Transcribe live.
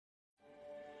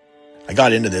I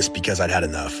got into this because I'd had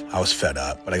enough. I was fed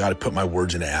up, but I got to put my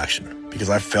words into action because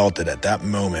I felt that at that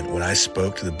moment when I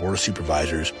spoke to the Board of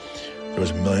Supervisors, there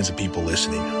was millions of people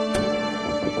listening.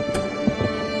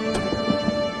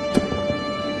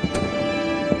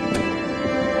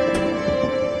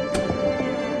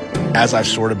 As I've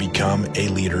sort of become a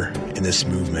leader in this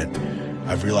movement,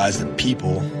 I've realized that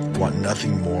people want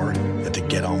nothing more than to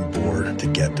get on board to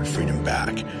get their freedom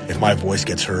back. If my voice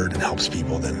gets heard and helps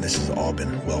people, then this has all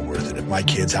been well worth it. If my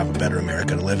kids have a better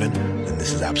America to live in, then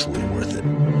this is absolutely worth it.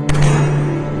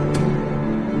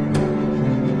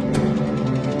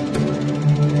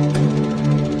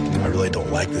 I really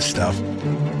don't like this stuff.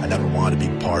 I never wanted to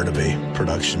be part of a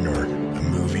production or a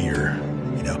movie or,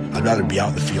 I'd rather be out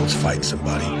in the fields fighting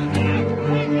somebody.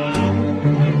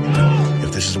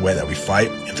 If this is the way that we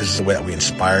fight, if this is the way that we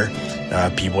inspire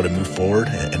people to move forward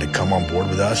and to come on board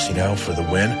with us, for the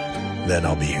win, then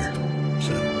I'll be here.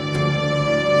 So.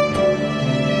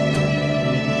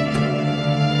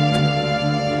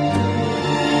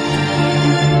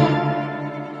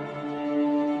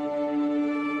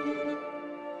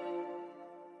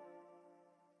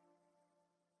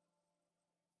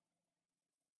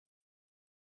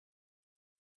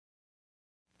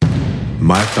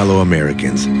 My fellow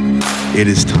Americans, it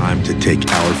is time to take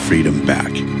our freedom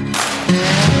back.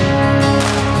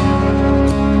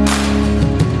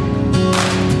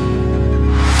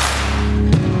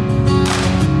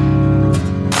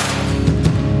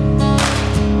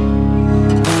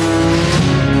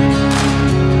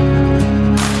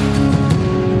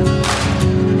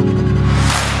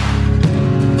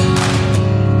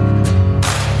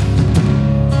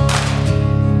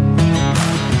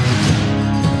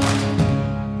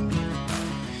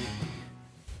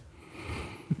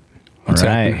 All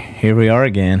right, here we are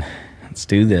again. Let's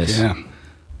do this. Yeah.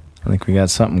 I think we got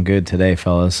something good today,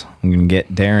 fellas. I'm going to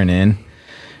get Darren in,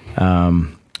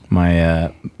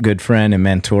 my good friend and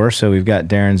mentor. So we've got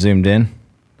Darren zoomed in.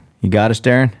 You got us,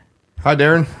 Darren? Hi,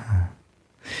 Darren.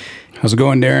 How's it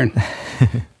going, Darren?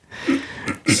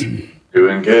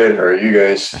 Doing good. How are you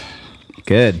guys?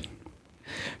 Good.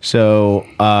 So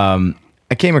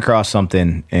I came across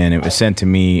something, and it was sent to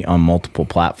me on multiple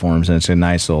platforms, and it's a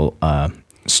nice little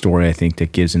story, I think,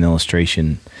 that gives an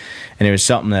illustration. And it was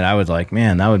something that I was like,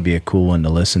 man, that would be a cool one to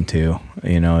listen to,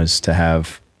 is to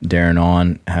have Darren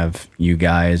on, have you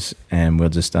guys, and we'll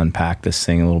just unpack this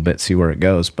thing a little bit, see where it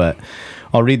goes. But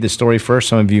I'll read the story first.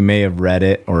 Some of you may have read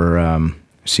it or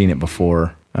seen it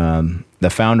before. The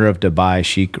founder of Dubai,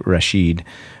 Sheikh Rashid,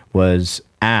 was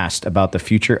asked about the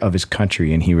future of his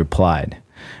country, and he replied,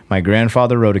 "My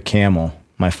grandfather rode a camel.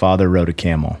 My father rode a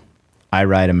camel. I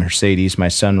ride a Mercedes, my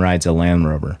son rides a Land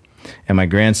Rover, and my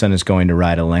grandson is going to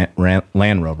ride a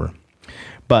Land Rover.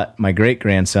 But my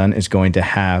great-grandson is going to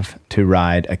have to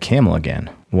ride a camel again.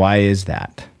 Why is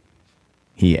that?"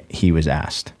 He was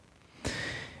asked.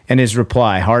 And his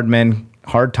reply,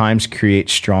 hard times create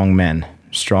strong men.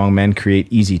 Strong men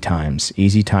create easy times.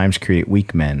 Easy times create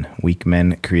weak men. Weak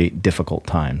men create difficult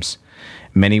times.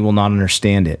 Many will not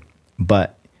understand it,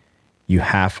 but you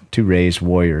have to raise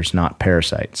warriors, not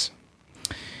parasites.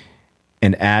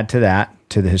 And add to that,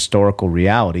 to the historical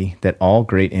reality that all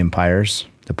great empires,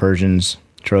 the Persians,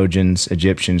 Trojans,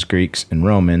 Egyptians, Greeks, and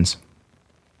Romans,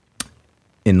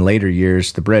 in later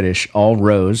years, the British, all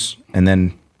rose and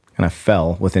then kind of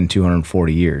fell within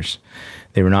 240 years.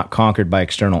 They were not conquered by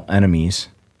external enemies.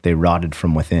 They rotted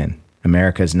from within.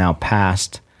 America is now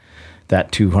past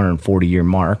that 240-year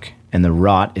mark, and the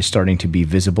rot is starting to be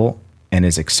visible and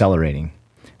is accelerating.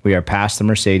 We are past the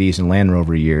Mercedes and Land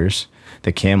Rover years.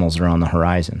 The camels are on the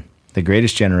horizon. The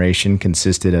greatest generation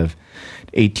consisted of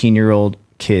 18-year-old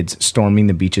kids storming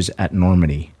the beaches at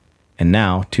Normandy. And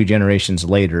now, 2 generations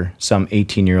later, some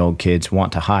 18-year-old kids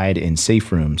want to hide in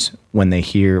safe rooms when they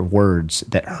hear words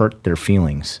that hurt their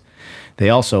feelings. They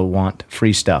also want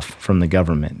free stuff from the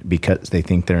government because they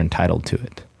think they're entitled to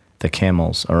it. The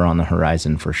camels are on the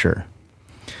horizon for sure.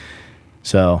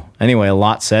 So anyway, a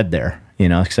lot said there,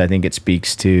 because I think it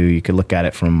speaks to, you could look at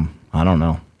it from,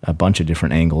 a bunch of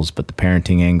different angles, but the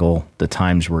parenting angle, the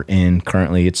times we're in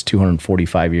currently, it's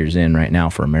 245 years in right now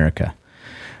for America.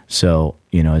 So,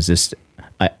 is this,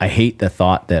 I hate the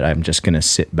thought that I'm just going to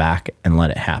sit back and let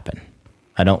it happen.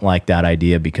 I don't like that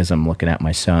idea because I'm looking at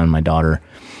my son, my daughter,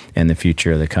 and the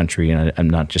future of the country,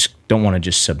 and don't want to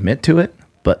just submit to it.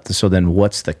 But so then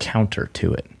what's the counter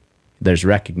to it? There's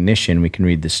recognition. We can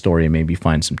read this story and maybe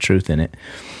find some truth in it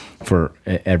for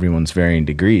everyone's varying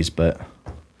degrees, but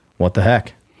what the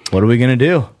heck? What are we going to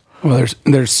do? Well,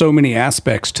 there's so many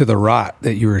aspects to the rot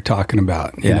that you were talking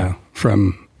about,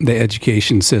 from the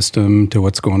education system to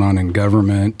what's going on in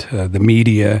government, the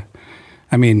media.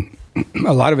 I mean,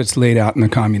 a lot of it's laid out in the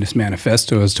Communist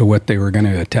Manifesto as to what they were going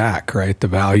to attack, right? The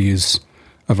values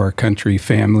of our country,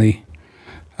 family,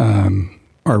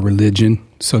 our religion.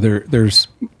 So there's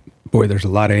a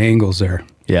lot of angles there.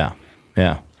 Yeah.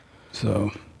 Yeah.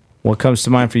 So what comes to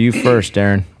mind for you first,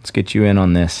 Darren? Let's get you in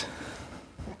on this.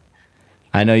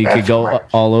 I know you could go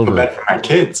all over. Bad for my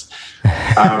kids.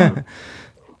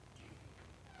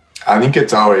 I think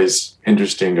it's always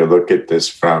interesting to look at this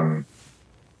from,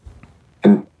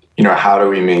 and how do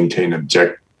we maintain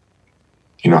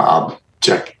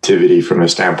objectivity from a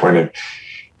standpoint of,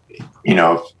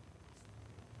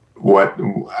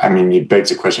 it begs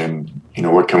the question,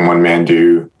 what can one man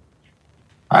do?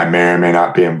 I may or may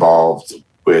not be involved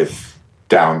with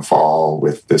downfall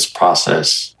with this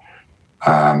process.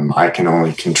 I can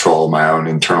only control my own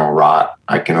internal rot.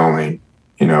 I can only,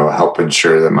 help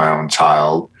ensure that my own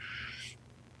child,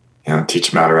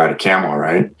 teach them how to ride a camel,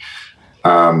 right?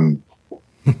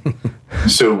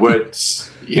 So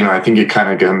what's, I think it kind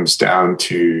of comes down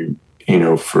to,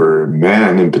 for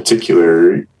men in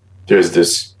particular, there's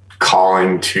this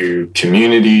calling to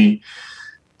community,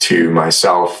 to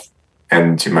myself,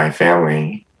 and to my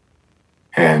family.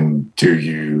 And do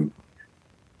you,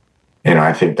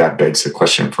 I think that begs the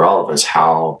question for all of us,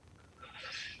 how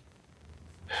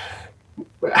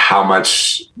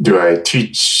much do I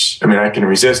teach? I can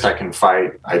resist, I can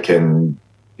fight, I can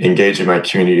engage in my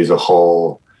community as a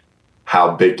whole.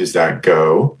 How big does that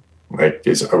go?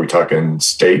 Are we talking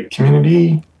state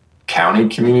community, county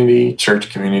community,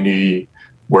 church community,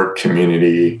 work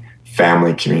community,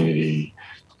 family community?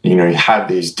 You have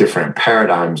these different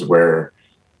paradigms where,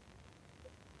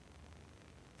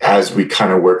 as we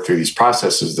kind of work through these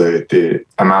processes, the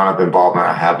amount of involvement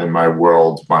I have in my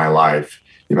world, my life,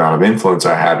 the amount of influence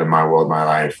I have in my world, my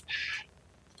life.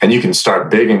 And you can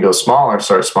start big and go small, or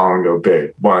start small and go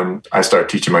big. One, I start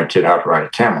teaching my kid how to ride a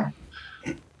camel.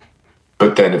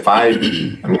 But then if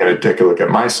I'm going to take a look at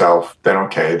myself, then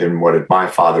what did my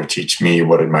father teach me?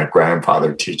 What did my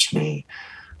grandfather teach me?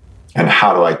 And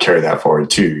how do I carry that forward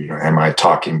too? Am I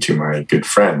talking to my good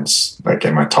friends?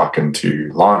 Am I talking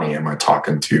to Lonnie? Am I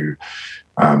talking to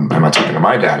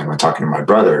my dad? Am I talking to my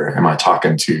brother? Am I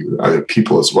talking to other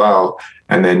people as well?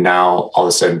 And then now all of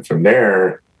a sudden from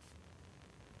there,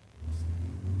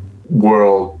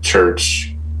 world,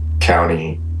 church,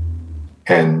 county,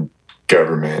 and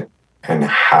government, and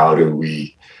how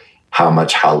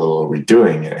little are we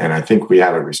doing it? And I think we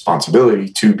have a responsibility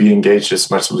to be engaged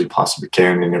as much as we possibly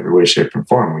can in every way, shape, and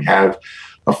form. We have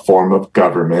a form of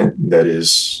government that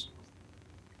is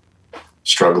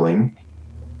struggling.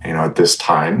 At this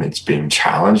time, it's being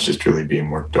challenged, it's really being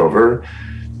worked over.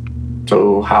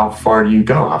 So how far do you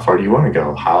go? How far do you want to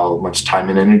go? How much time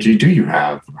and energy do you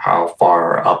have? How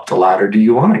far up the ladder do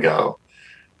you want to go?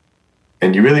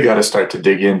 And you really got to start to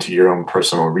dig into your own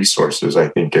personal resources, I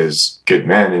think, as good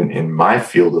men. In my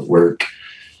field of work,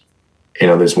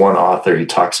 there's one author he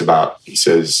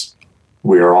says,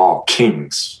 we are all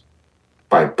kings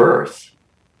by birth.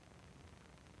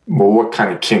 Well, what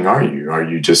kind of king are you? Are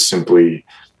you just simply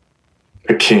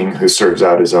a king who serves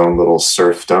out his own little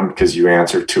serfdom because you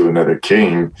answer to another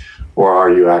king? Or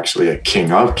are you actually a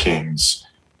king of kings?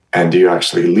 And do you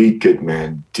actually lead good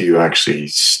men? Do you actually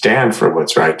stand for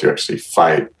what's right? Do you actually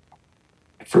fight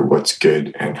for what's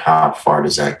good? And how far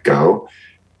does that go?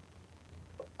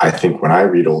 I think when I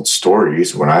read old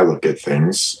stories, when I look at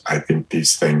things, I think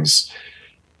these things,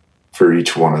 for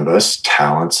each one of us,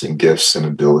 talents and gifts and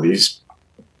abilities,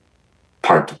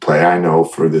 part to play. I know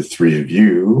for the three of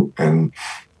you, and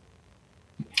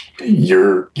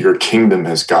your kingdom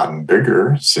has gotten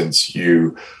bigger since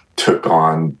you took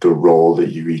on the role that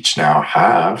you each now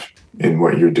have in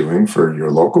what you're doing for your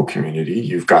local community.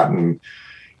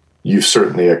 You've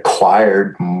certainly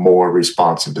acquired more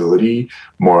responsibility,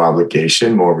 more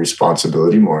obligation, more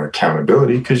responsibility, more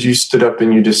accountability, because you stood up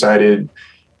and you decided,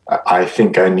 I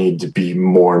think I need to be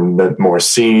more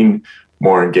seen,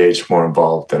 more engaged, more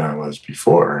involved than I was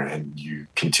before. And you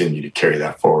continue to carry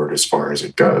that forward as far as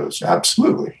it goes.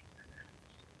 Absolutely.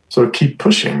 So keep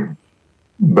pushing.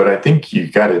 But I think you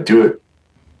got to do it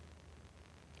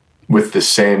with the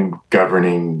same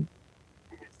governing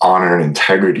honor and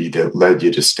integrity that led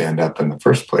you to stand up in the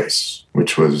first place,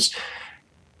 which was,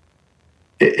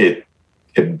 it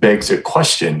begs a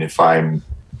question. If I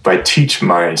teach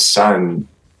my son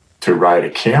to ride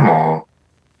a camel,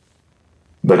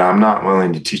 but I'm not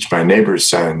willing to teach my neighbor's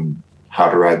son how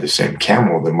to ride the same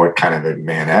camel, then what kind of a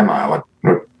man am I? What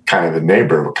kind of a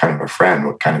neighbor? What kind of a friend?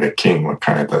 What kind of a king? What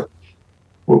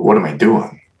am I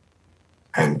doing?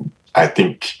 And I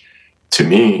think, to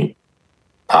me,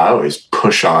 I always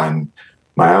push on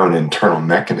my own internal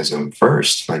mechanism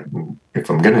first. if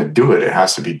I'm going to do it, it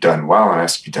has to be done well and it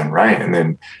has to be done right. And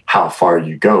then how far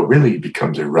you go really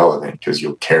becomes irrelevant because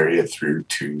you'll carry it through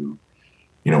to,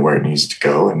 where it needs to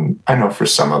go. And I know for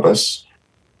some of us,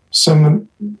 some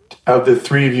of the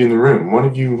three of you in the room, one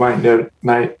of you might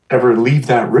not ever leave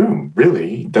that room.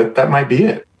 Really, that might be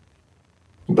it.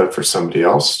 But for somebody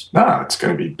else, it's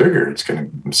going to be bigger.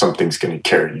 Something's going to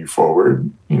carry you forward.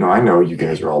 I know you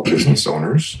guys are all business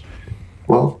owners.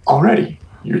 Well, already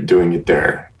you're doing it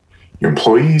there. Your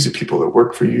employees, the people that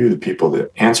work for you, the people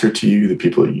that answer to you, the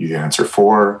people that you answer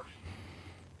for,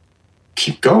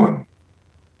 keep going.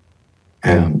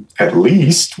 And at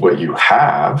least what you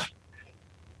have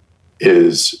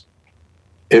is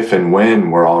if and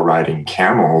when we're all riding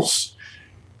camels,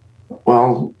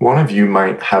 well, one of you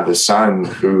might have a son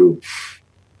who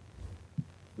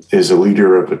is a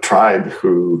leader of a tribe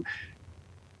who,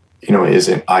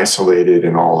 isn't isolated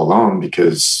and all alone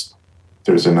because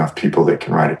there's enough people that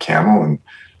can ride a camel, and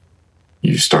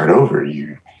you start over.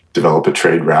 You develop a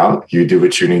trade route. You do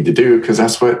what you need to do because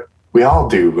that's what we all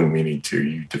do when we need to.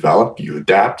 You develop, you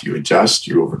adapt, you adjust,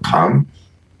 you overcome,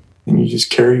 and you just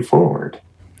carry forward.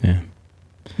 Yeah.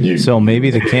 So maybe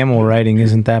the camel riding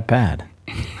isn't that bad.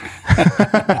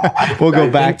 We'll go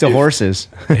back to horses.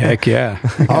 Heck yeah.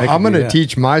 I'm going to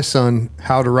teach my son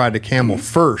how to ride a camel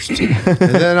first. And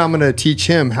then I'm going to teach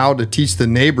him how to teach the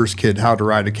neighbor's kid how to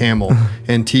ride a camel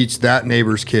and teach that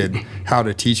neighbor's kid how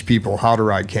to teach people how to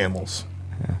ride camels.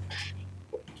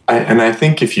 I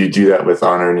think if you do that with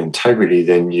honor and integrity,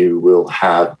 then you will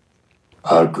have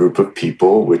a group of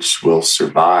people which will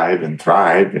survive and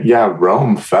thrive. Yeah,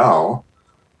 Rome fell.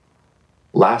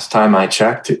 Last time I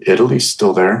checked, Italy's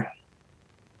still there.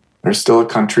 They're still a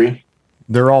country.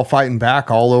 They're all fighting back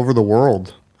all over the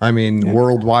world. I mean,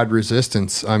 worldwide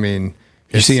resistance. I mean,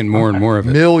 you're seeing more and more of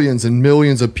it. Millions and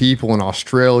millions of people in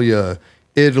Australia,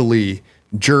 Italy,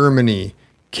 Germany,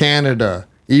 Canada,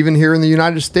 even here in the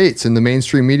United States. And the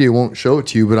mainstream media won't show it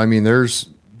to you, but I mean, there's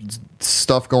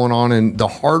stuff going on. And the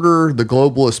harder the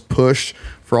globalists push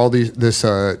for all this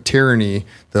tyranny,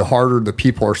 the harder the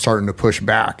people are starting to push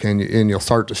back, and you'll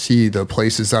start to see the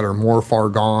places that are more far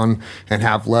gone and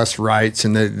have less rights,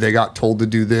 and they got told to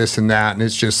do this and that, and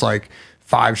it's just like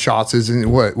 5 shots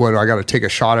isn't what I got to take a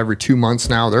shot every 2 months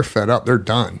now. They're fed up. They're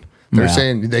done. They're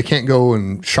saying they can't go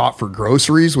and shop for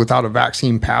groceries without a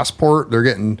vaccine passport. They're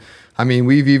getting. I mean,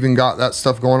 we've even got that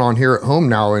stuff going on here at home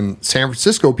now in San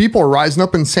Francisco. People are rising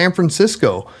up in San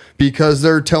Francisco because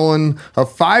they're telling a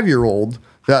 5-year-old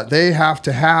that they have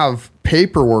to have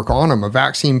paperwork on them, a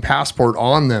vaccine passport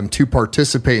on them to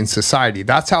participate in society.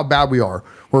 That's how bad we are,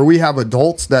 where we have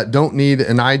adults that don't need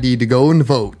an ID to go and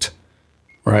vote.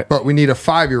 Right. But we need a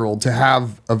 5-year-old to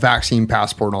have a vaccine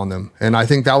passport on them. And I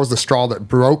think that was the straw that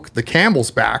broke the camel's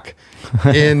back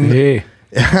in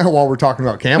while we're talking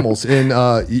about camels. In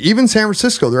even San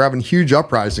Francisco, they're having huge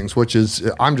uprisings, which is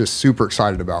I'm just super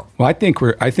excited about. Well, I think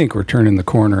we're turning the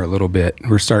corner a little bit.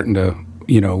 We're starting to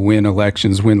win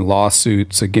elections, win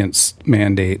lawsuits against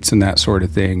mandates and that sort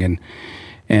of thing.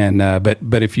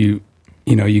 But if you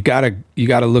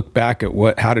gotta look back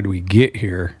at how did we get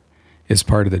here is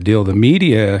part of the deal. The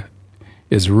media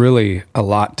is really a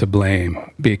lot to blame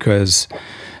because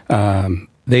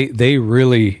they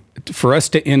really, for us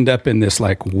to end up in this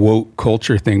like woke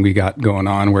culture thing we got going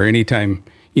on, where anytime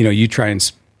you try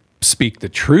and speak the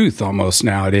truth almost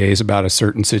nowadays about a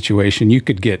certain situation, you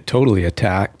could get totally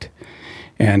attacked.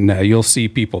 And you'll see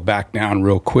people back down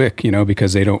real quick,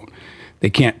 because they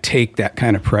can't take that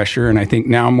kind of pressure. And I think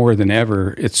now more than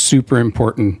ever, it's super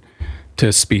important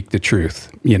to speak the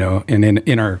truth, and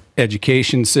in our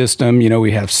education system,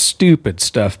 we have stupid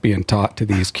stuff being taught to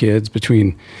these kids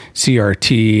between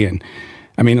CRT and,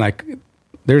 I mean, like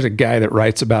there's a guy that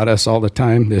writes about us all the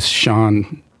time, this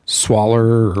Sean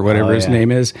Swaller or whatever his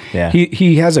name is. Yeah.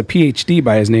 He has a PhD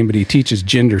by his name, but he teaches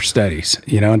gender studies,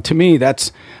 and to me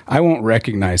I won't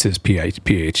recognize his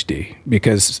PhD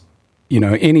because,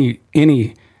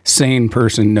 any sane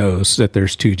person knows that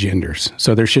there's 2 genders.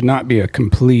 So there should not be a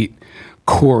complete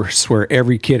course where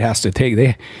every kid has to take,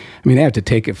 they have to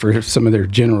take it for some of their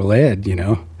general ed,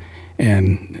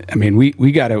 and I mean,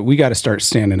 we gotta start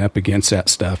standing up against that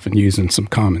stuff and using some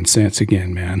common sense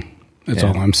again, man. That's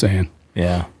all I'm saying.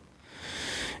 Yeah.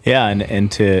 Yeah,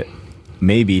 and to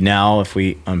maybe now if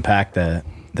we unpack the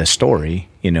story,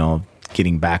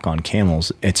 getting back on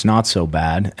camels, it's not so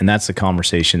bad. And that's the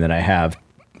conversation that I have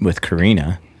with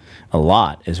Karina a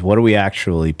lot is what are we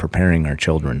actually preparing our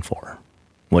children for?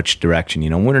 Which direction?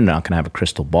 We're not going to have a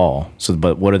crystal ball.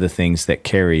 But what are the things that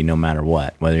carry no matter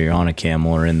what? Whether you're on a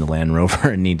camel or in the Land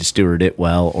Rover and need to steward it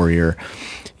well, or your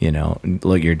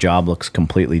job looks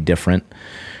completely different.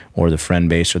 or the friend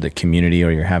base or the community,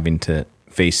 or you're having to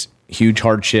face huge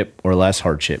hardship or less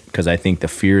hardship. Because I think the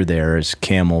fear there is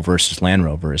Camel versus Land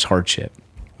Rover is hardship.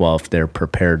 Well, if they're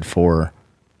prepared for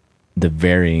the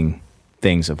varying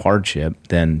things of hardship,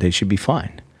 then they should be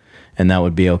fine. And that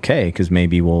would be okay, because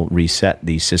maybe we'll reset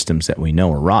these systems that we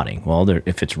know are rotting. Well,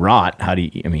 if it's rot, how do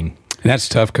you, I mean... And that's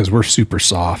tough, because we're super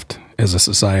soft as a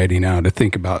society now to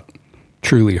think about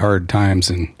truly hard times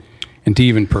and to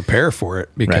even prepare for it.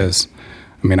 Because, right.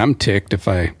 I mean, I'm ticked if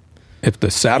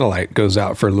the satellite goes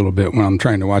out for a little bit when I'm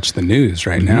trying to watch the news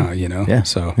right now, you know? Yeah.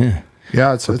 So...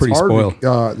 Yeah, it's pretty hard.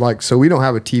 spoiled. So we don't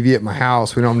have a TV at my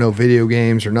house. We don't have no video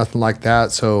games or nothing like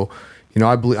that. So,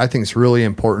 I think it's really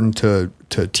important to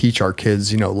teach our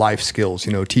kids, life skills.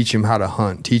 Teach them how to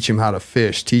hunt, teach them how to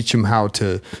fish, teach them how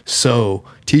to sew,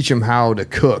 teach them how to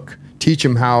cook, teach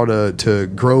them how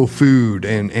to grow food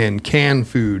and can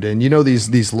food, and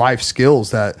these life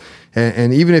skills that.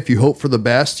 And even if you hope for the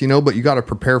best, but you got to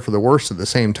prepare for the worst at the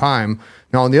same time.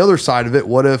 Now, on the other side of it,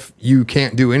 what if you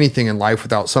can't do anything in life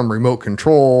without some remote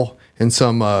control and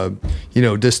some,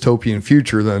 dystopian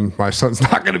future? Then my son's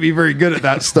not going to be very good at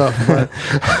that stuff. But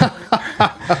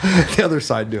the other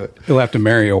side do it. He'll have to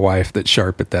marry a wife that's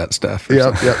sharp at that stuff.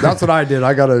 Yeah, that's what I did.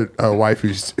 I got a wife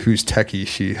who's techie.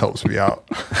 She helps me out,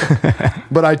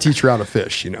 but I teach her how to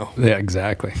fish. Yeah,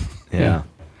 exactly. Yeah.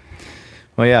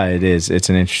 Well, yeah, it is. It's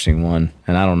an interesting one.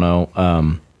 And I don't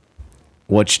know,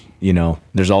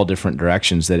 there's all different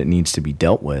directions that it needs to be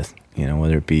dealt with,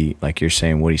 whether it be, like you're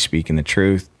saying, Woody speaking the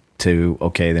truth to,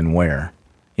 okay, then where?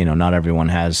 Not everyone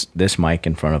has this mic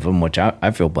in front of them, which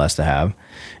I feel blessed to have,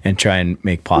 and try and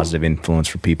make positive influence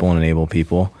for people and enable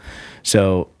people.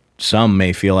 So some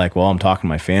may feel like, well, I'm talking to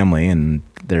my family, and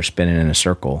they're spinning in a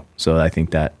circle. So I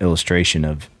think that illustration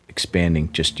of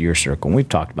expanding just your circle, and we've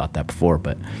talked about that before,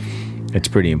 but it's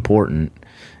pretty important.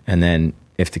 And then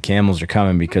if the camels are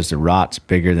coming because the rot's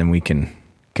bigger than we can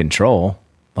control,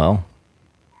 well,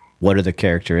 what are the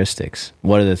characteristics?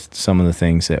 What are some of the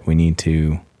things that we need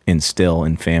to instill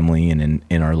in family and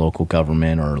in our local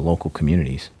government or our local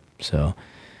communities? So,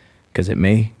 because it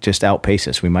may just outpace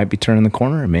us. We might be turning the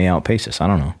corner. It may outpace us. I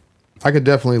don't know. I could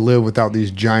definitely live without these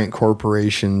giant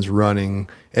corporations running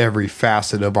every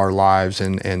facet of our lives,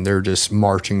 and they're just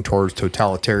marching towards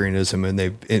totalitarianism, and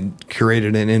they've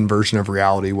created an inversion of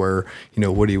reality where,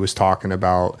 Woody was talking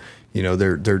about,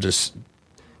 they're just,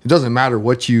 it doesn't matter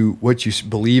what you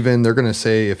believe in. They're going to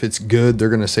say if it's good, they're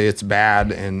going to say it's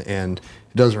bad, and it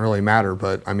doesn't really matter.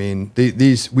 But I mean,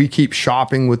 we keep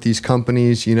shopping with these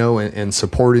companies, and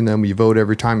supporting them. You vote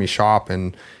every time you shop,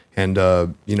 and I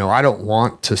don't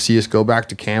want to see us go back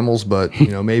to camels, but,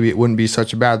 maybe it wouldn't be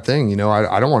such a bad thing.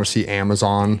 I don't want to see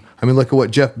Amazon. I mean, look at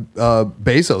what Jeff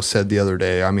Bezos said the other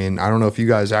day. I mean, I don't know if you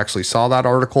guys actually saw that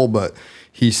article, but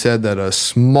he said that a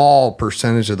small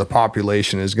percentage of the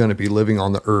population is going to be living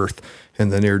on the earth in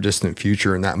the near distant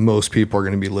future, and that most people are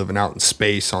going to be living out in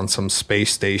space on some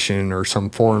space station or some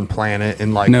foreign planet.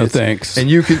 And no thanks.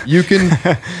 And you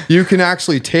can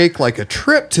actually take like a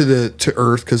trip to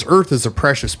Earth, because Earth is a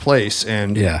precious place,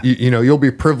 and you'll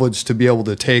be privileged to be able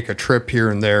to take a trip here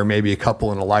and there, maybe a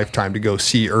couple in a lifetime, to go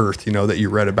see Earth, that you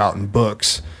read about in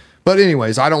books. But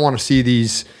anyways, I don't want to see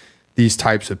these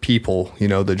types of people,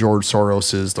 the George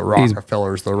Soroses, the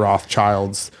Rockefellers, the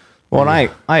Rothschilds. Well,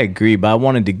 and I agree, but I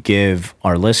wanted to give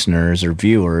our listeners or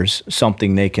viewers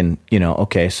something they can,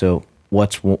 okay, so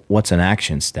what's an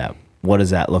action step? What does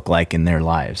that look like in their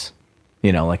lives?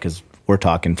 Like, as we're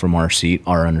talking from our seat,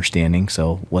 our understanding.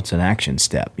 So what's an action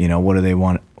step? What do they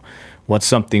want? What's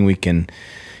something we can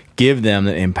give them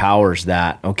that empowers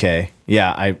that? Okay,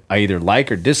 yeah, I either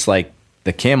like or dislike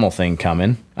the camel thing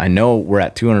coming. I know we're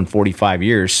at 245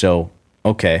 years, so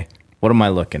okay, what am I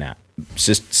looking at?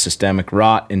 Systemic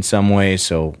rot in some ways,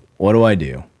 so what do I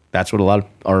do? That's what a lot of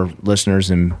our listeners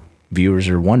and viewers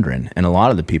are wondering, and a lot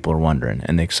of the people are wondering,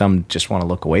 and some just want to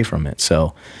look away from it.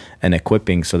 So, and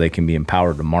equipping so they can be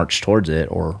empowered to march towards it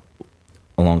or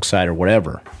alongside or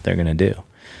whatever they're going to do.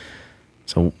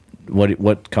 So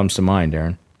what comes to mind,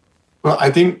 Darren? Well,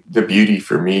 I think the beauty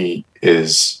for me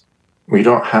is we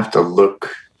don't have to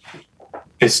look.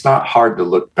 It's not hard to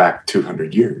look back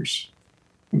 200 years.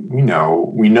 We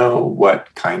know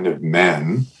what kind of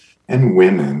men and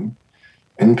women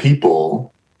and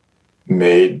people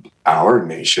made our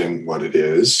nation what it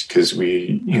is, because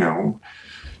we,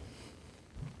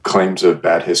 claims of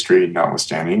bad history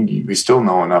notwithstanding, we still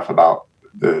know enough about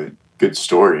the good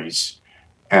stories.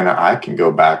 And I can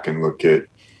go back and look at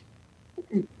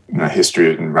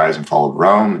history and rise and fall of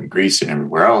Rome and Greece and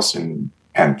everywhere else, and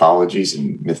anthologies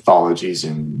and mythologies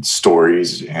and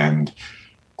stories and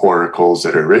oracles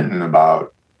that are written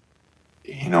about,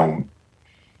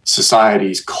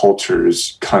 societies,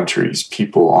 cultures, countries,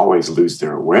 people always lose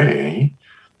their way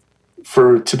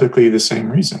for typically the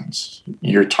same reasons.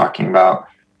 You're talking about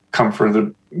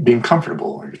being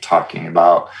comfortable. You're talking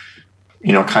about,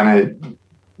 kind of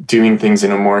doing things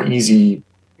in a more easy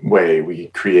way. We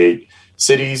create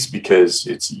cities because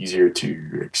it's easier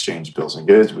to exchange bills and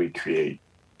goods. We create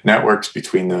networks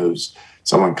between those.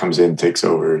 Someone comes in, takes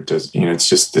over, it's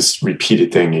just this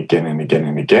repeated thing again and again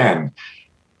and again.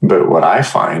 But what I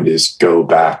find is go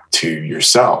back to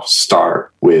yourself.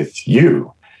 Start with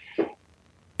you.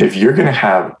 If you're going to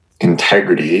have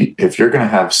integrity, if you're going to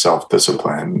have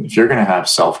self-discipline, if you're going to have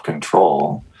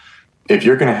self-control, if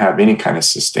you're going to have any kind of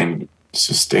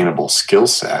sustainable skill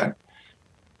set,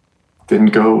 then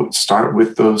go start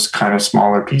with those kind of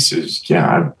smaller pieces.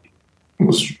 Yeah,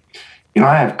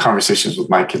 I have conversations with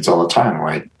my kids all the time.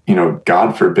 Like,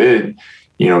 God forbid,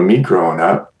 me growing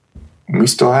up, we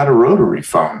still had a rotary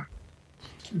phone.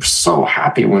 We're so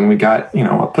happy when we got,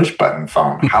 a push button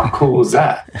phone. How cool is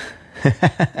that?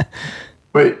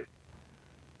 But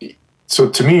so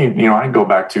to me, I go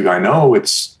back to, I know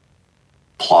it's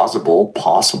plausible,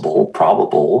 possible,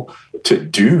 probable to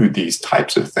do these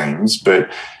types of things, but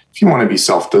if you want to be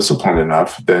self-disciplined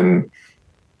enough, then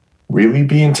really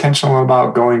be intentional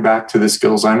about going back to the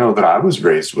skills I know that I was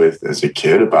raised with as a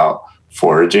kid about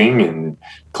foraging and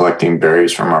collecting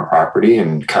berries from our property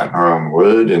and cutting our own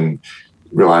wood and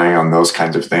relying on those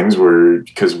kinds of things,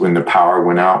 because when the power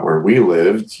went out where we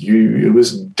lived, it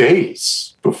was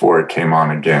days before it came on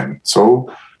again. So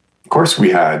of course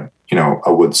we had,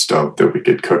 a wood stove that we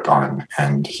could cook on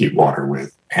and heat water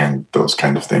with and those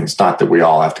kind of things. Not that we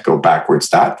all have to go backwards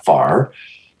that far,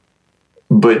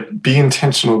 but be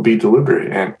intentional, be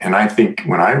deliberate. And I think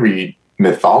when I read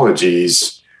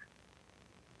mythologies,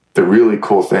 the really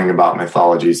cool thing about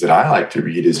mythologies that I like to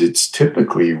read is it's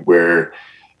typically where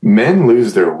men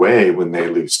lose their way when they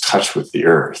lose touch with the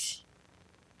earth.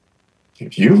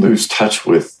 If you lose touch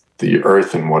with the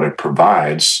earth and what it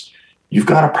provides, you've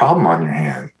got a problem on your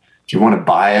hand. If you want to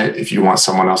buy it, if you want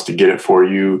someone else to get it for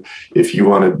you, if you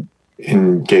want to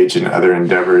engage in other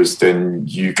endeavors, then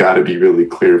you got to be really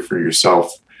clear for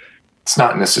yourself. It's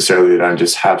not necessarily that I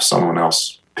just have someone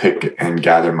else pick and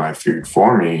gather my food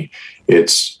for me.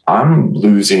 It's I'm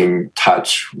losing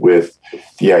touch with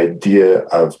the idea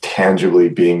of tangibly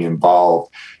being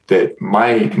involved, that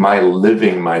my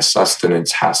living, my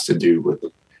sustenance has to do with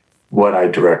what I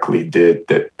directly did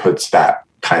that puts that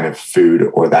kind of food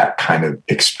or that kind of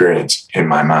experience in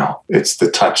my mouth. It's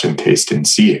the touch and taste and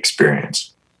see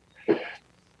experience.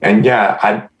 And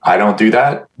yeah, I don't do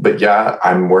that, but yeah,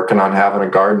 I'm working on having a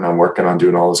garden. I'm working on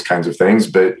doing all those kinds of things,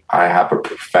 but I have a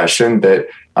profession that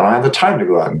I don't have the time to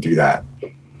go out and do that.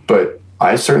 But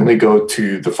I certainly go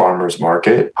to the farmer's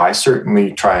market. I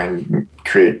certainly try and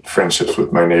create friendships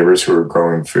with my neighbors who are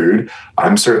growing food.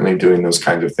 I'm certainly doing those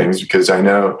kinds of things because I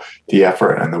know the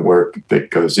effort and the work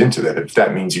that goes into that. If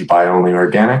that means you buy only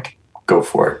organic, go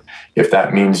for it. If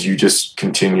that means you just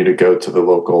continue to go to the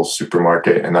local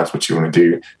supermarket and that's what you want to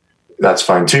do, that's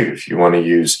fine too. If you want to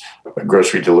use a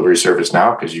grocery delivery service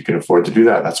now because you can afford to do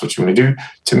that, that's what you want to do.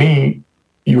 To me,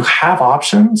 you have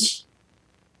options,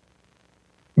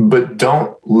 but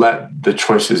don't let the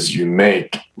choices you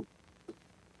make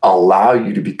allow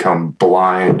you to become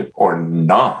blind or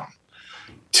numb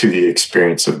to the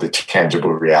experience of the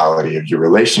tangible reality of your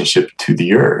relationship to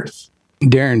the earth.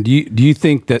 Darren, do you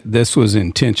think that this was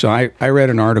intentional? I read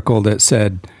an article that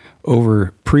said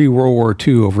over pre-World War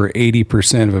II, over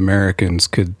 80% of Americans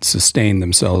could sustain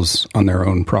themselves on their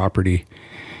own property.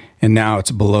 And now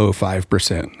it's below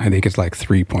 5%. I think it's like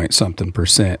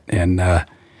 3-point-something%. And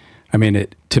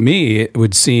to me, it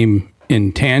would seem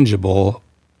intangible,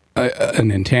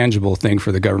 an intangible thing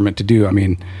for the government to do. I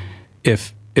mean,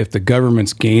 if the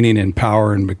government's gaining in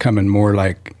power and becoming more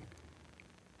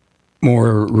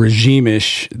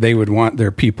regime-ish, they would want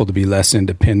their people to be less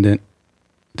independent.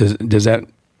 Does that?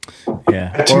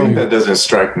 Yeah. To me, that doesn't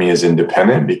strike me as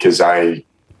independent because I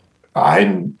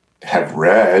have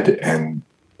read and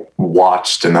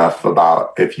watched enough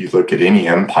about, if you look at any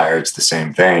empire, it's the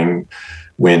same thing.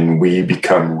 When we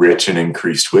become rich and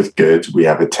increased with goods, we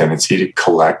have a tendency to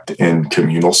collect in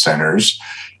communal centers.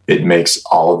 It makes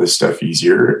all of this stuff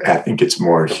easier. I think it's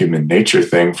more a human nature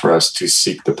thing for us to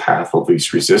seek the path of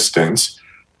least resistance.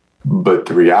 But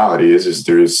the reality is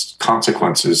there's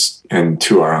consequences and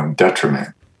to our own detriment.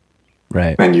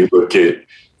 Right. And you look at,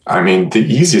 the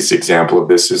easiest example of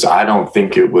this is I don't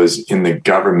think it was in the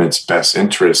government's best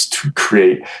interest to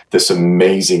create this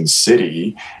amazing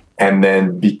city. And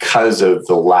then because of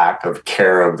the lack of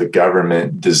care of the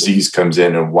government, disease comes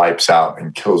in and wipes out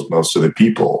and kills most of the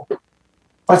people.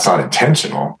 That's not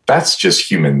intentional. That's just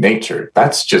human nature.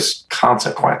 That's just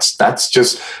consequence. That's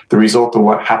just the result of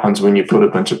what happens when you put a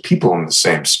bunch of people in the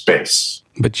same space.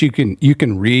 But you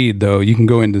can read, though. You can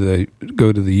go to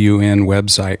the UN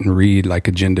website and read like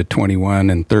Agenda 21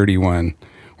 and 31,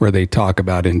 where they talk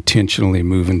about intentionally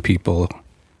moving people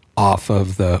off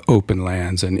of the open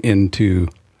lands and into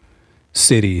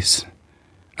cities.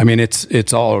 I mean,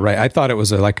 it's all right. I thought it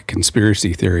was like a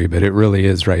conspiracy theory, but it really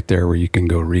is right there where you can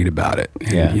go read about it.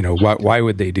 And, you know, why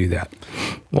would they do that?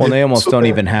 Well, they almost don't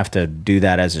even have to do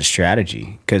that as a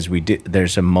strategy, because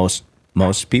there's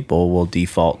most people will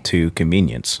default to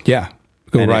convenience. Yeah,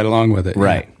 go right along with it.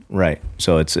 Right, yeah. Right.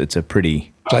 So it's a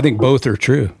pretty. So I think both are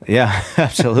true. Yeah,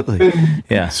 absolutely.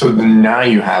 Yeah. So then now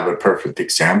you have a perfect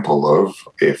example of,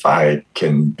 if I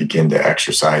can begin to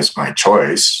exercise my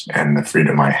choice and the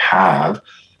freedom I have,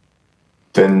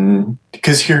 then,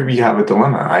 because here we have a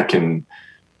dilemma. I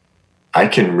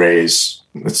can raise,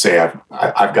 let's say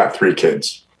I've got 3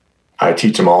 kids. I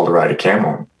teach them all to ride a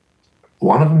camel.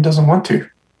 One of them doesn't want to.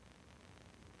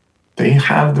 They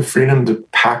have the freedom to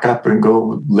pack up and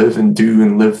go live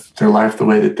their life the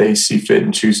way that they see fit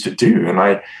and choose to do. And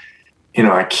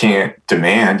I can't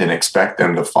demand and expect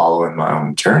them to follow in my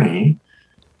own journey,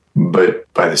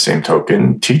 but by the same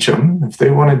token, teach them. If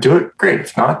they want to do it, great.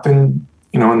 If not, then,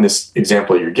 in this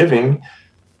example you're giving,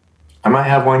 I might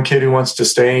have one kid who wants to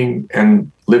stay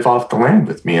and live off the land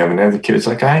with me. I mean, the other kid is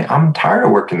like, I'm tired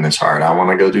of working this hard. I want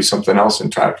to go do something else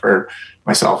and try it for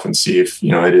myself and see if,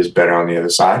 it is better on the other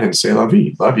side, and say, love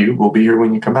you. We'll be here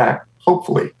when you come back,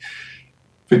 hopefully.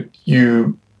 But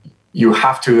you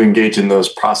have to engage in those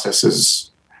processes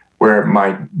where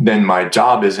my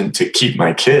job isn't to keep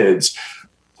my kids.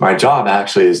 My job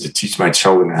actually is to teach my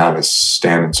children how to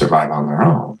stand and survive on their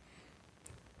own.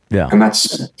 Yeah. And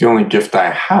that's the only gift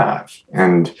I have.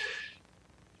 And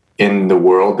in the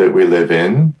world that we live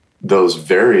in, those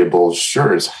variables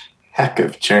sure as heck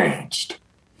have changed.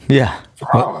 Yeah.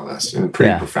 For all of us in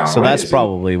pretty profound ways. So that's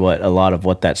probably what a lot of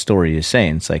what that story is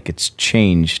saying. It's like it's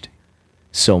changed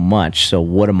so much. So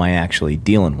what am I actually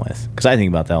dealing with? Because I think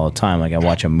about that all the time. Like I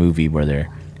watch a movie where they're,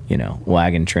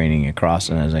 wagon training across,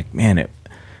 and I was like, man,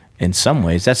 in some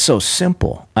ways, that's so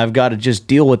simple. I've got to just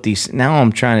deal with these. Now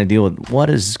I'm trying to deal with what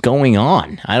is going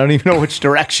on. I don't even know which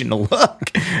direction to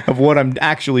look of what I'm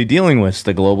actually dealing with.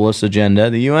 The globalist agenda,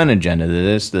 the UN agenda, the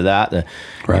this, the that,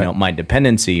 my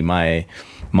dependency, my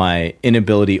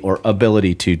inability or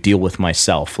ability to deal with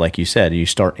myself. Like you said, you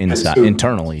start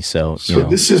internally. So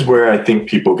this is where I think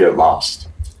people get lost.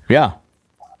 Yeah.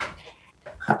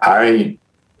 I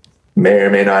may or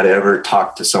may not ever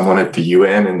talk to someone at the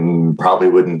UN, and probably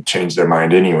wouldn't change their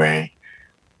mind anyway.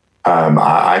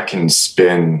 I can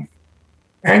spin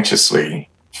anxiously,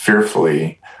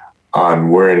 fearfully on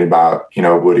worrying about,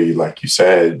 Woody, like you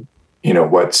said,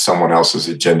 what someone else's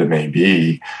agenda may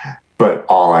be. But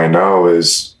all I know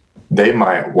is they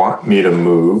might want me to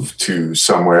move to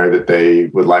somewhere that they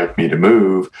would like me to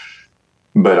move,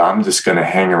 but I'm just going to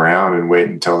hang around and wait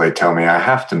until they tell me I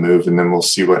have to move, and then we'll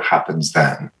see what happens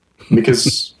then.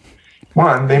 Because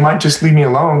one, they might just leave me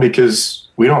alone because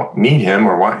we don't need him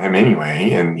or want him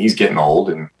anyway, and he's getting old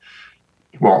and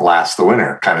he won't last the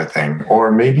winter, kind of thing.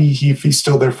 Or maybe if he's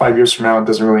still there 5 years from now, it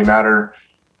doesn't really matter,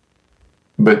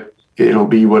 but it'll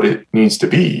be what it needs to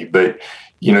be. But,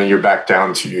 you're back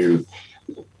down to,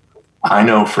 I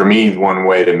know for me, one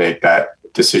way to make that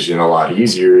decision a lot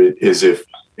easier is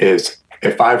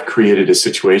if I've created a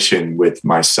situation with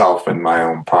myself and my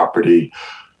own property.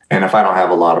 And if I don't have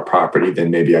a lot of property,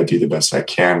 then maybe I do the best I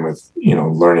can with,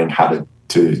 learning how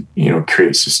to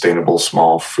create sustainable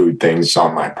small food things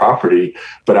on my property.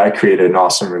 But I created an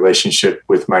awesome relationship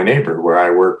with my neighbor where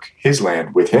I work his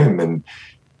land with him. And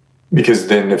because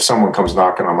then if someone comes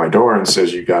knocking on my door and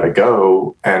says, you got to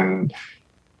go, and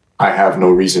I have no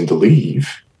reason to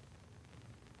leave,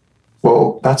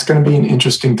 well, that's going to be an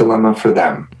interesting dilemma for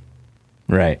them.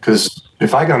 Right. Because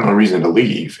if I got no reason to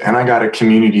leave and I got a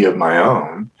community of my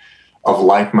own, of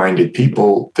like-minded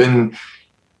people, then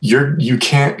you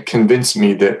can't convince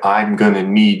me that I'm going to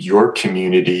need your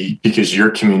community because your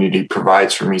community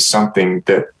provides for me something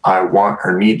that I want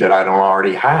or need that I don't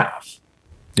already have.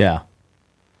 Yeah.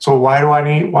 So why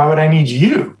would I need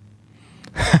you?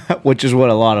 Which is what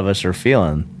a lot of us are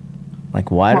feeling. Like,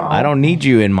 why? Well, I don't need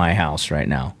you in my house right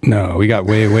now. No, we got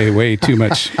way too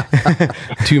much,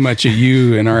 too much of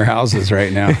you in our houses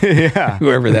right now. Yeah.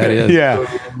 Whoever that is. Yeah.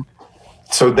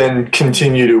 So then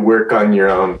continue to work on your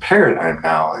own paradigm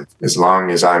now. As long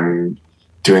as I'm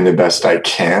doing the best I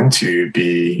can to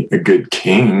be a good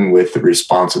king with the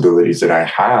responsibilities that I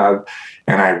have,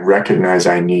 and I recognize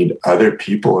I need other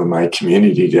people in my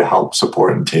community to help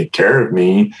support and take care of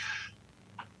me,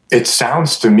 it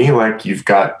sounds to me like you've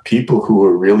got people who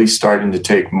are really starting to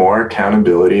take more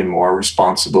accountability and more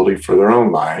responsibility for their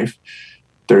own life.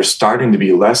 They're starting to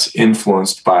be less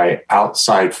influenced by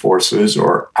outside forces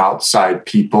or outside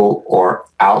people or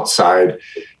outside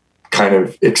kind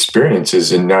of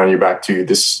experiences. And now you're back to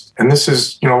this, and this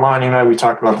is, Lonnie and I, we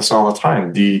talk about this all the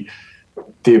time, the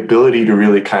ability to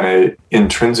really kind of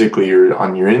intrinsically or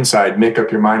on your inside make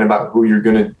up your mind about who you're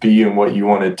going to be and what you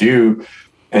want to do,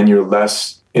 and you're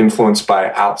less influenced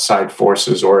by outside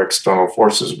forces or external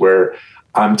forces where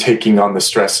I'm taking on the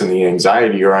stress and the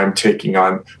anxiety, or I'm taking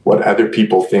on what other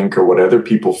people think or what other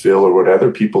people feel or what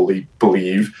other people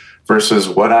believe versus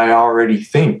what I already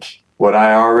think, what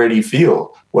I already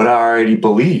feel, what I already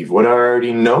believe, what I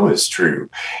already know is true.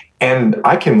 And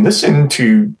I can listen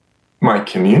to my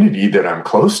community that I'm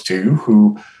close to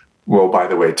who will, by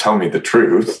the way, tell me the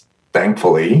truth,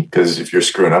 thankfully, because if you're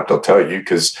screwing up, they'll tell you,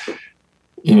 because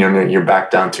you're back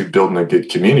down to building a good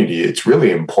community. It's really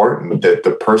important that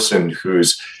the person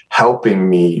who's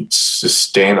helping me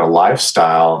sustain a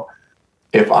lifestyle,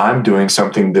 if I'm doing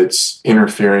something that's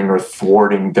interfering or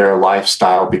thwarting their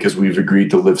lifestyle because we've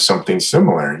agreed to live something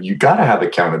similar, you got to have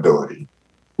accountability,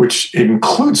 which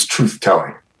includes truth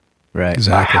telling. Right.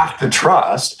 Exactly. I have to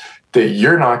trust that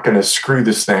you're not going to screw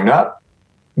this thing up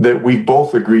that we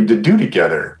both agreed to do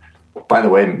together. By the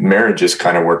way, marriages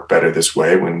kind of work better this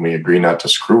way when we agree not to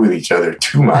screw with each other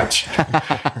too much.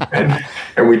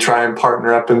 and we try and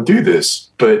partner up and do this.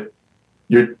 But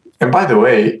and by the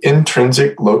way,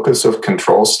 intrinsic locus of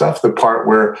control stuff, the part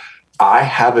where I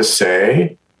have a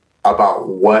say about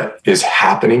what is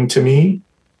happening to me,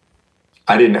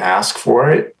 I didn't ask for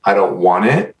it. I don't want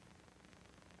it.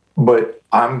 But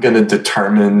I'm going to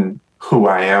determine who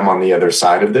I am on the other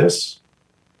side of this.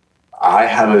 I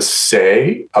have a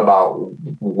say about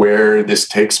where this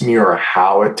takes me or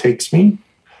how it takes me.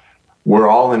 We're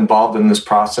all involved in this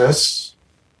process,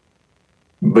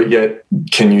 but yet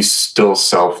can you still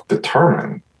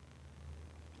self-determine?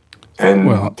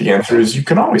 And the answer is you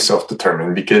can always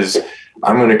self-determine, because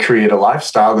I'm going to create a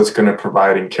lifestyle that's going to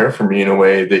provide and care for me in a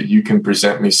way that you can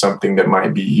present me something that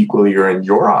might be equally or in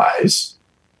your eyes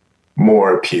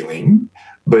more appealing,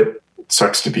 but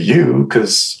sucks to be you,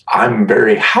 because I'm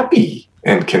very happy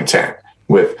and content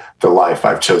with the life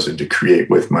I've chosen to create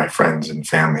with my friends and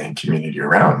family and community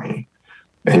around me.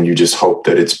 And you just hope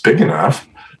that it's big enough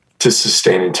to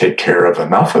sustain and take care of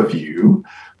enough of you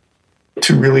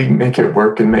to really make it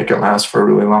work and make it last for a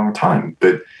really long time.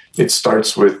 But it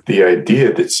starts with the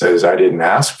idea that says, I didn't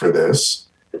ask for this.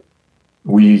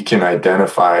 We can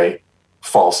identify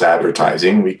false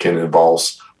advertising. We can evolve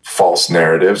false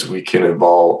narratives. We can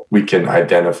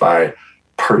identify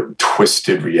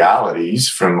twisted realities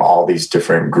from all these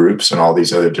different groups and all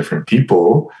these other different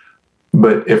people.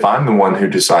 But if I'm the one who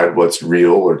decides what's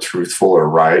real or truthful or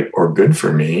right or good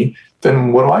for me,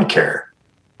 then what do I care?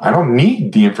 I don't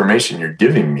need the information you're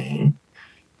giving me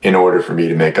in order for me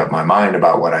to make up my mind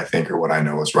about what I think or what I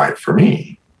know is right for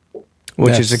me.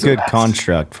 Which is a good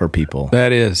construct for people.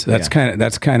 That's kind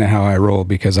of how I roll,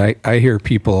 because I hear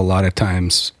people a lot of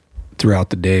times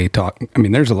throughout the day talk. I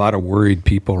mean, there's a lot of worried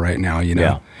people right now,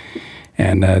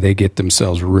 and they get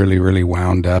themselves really, really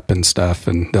wound up and stuff,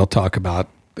 and they'll talk about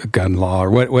a gun law or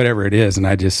whatever it is. And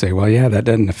I just say, well, yeah, that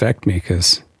doesn't affect me,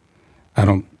 because I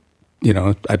don't,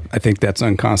 I think that's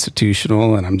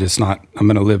unconstitutional, and I'm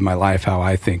going to live my life how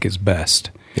I think is best.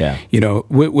 Yeah.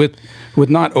 With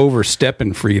not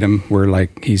overstepping freedom, where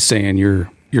like he's saying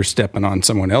you're stepping on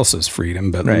someone else's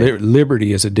freedom, but right.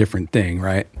 Liberty is a different thing,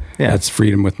 right? Yeah. That's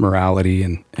freedom with morality,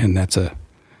 and that's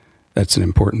an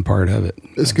important part of it.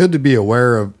 It's good to be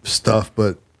aware of stuff,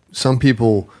 but some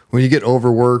people, when you get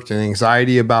overworked and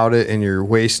anxiety about it, and you're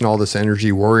wasting all this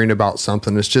energy worrying about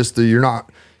something, it's just that you're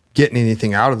not getting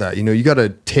anything out of that. You got to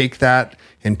take that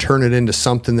and turn it into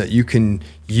something that you can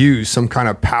use, some kind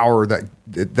of power that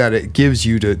it gives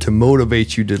you to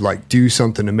motivate you to like do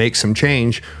something to make some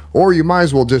change. Or you might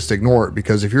as well just ignore it,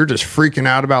 because if you're just freaking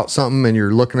out about something and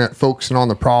you're looking at focusing on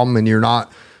the problem and you're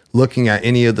not looking at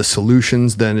any of the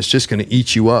solutions, then it's just going to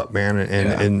eat you up, man,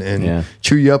 and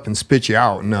chew you up and spit you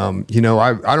out. And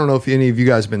I don't know if any of you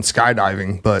guys have been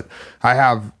skydiving, but I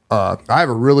have a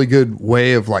really good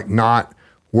way of like not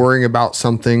worrying about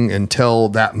something until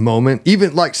that moment.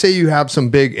 Even like, say you have some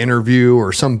big interview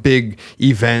or some big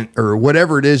event or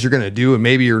whatever it is you're going to do, and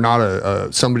maybe you're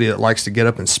not somebody that likes to get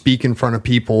up and speak in front of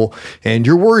people, and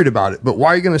you're worried about it. But why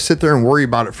are you going to sit there and worry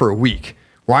about it for a week?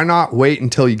 Why not wait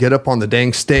until you get up on the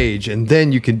dang stage, and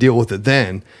then you can deal with it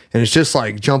then? And it's just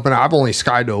like jumping. I've only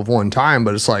skydove one time,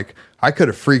 but it's like I could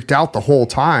have freaked out the whole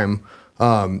time.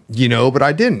 But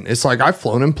I didn't. It's like I've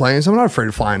flown in planes. I'm not afraid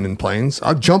of flying in planes.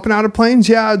 I'm jumping out of planes.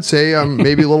 Yeah, I'd say I'm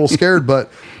maybe a little scared,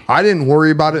 but I didn't worry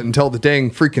about it until the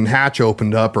dang freaking hatch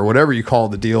opened up or whatever you call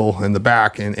the deal in the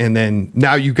back. And then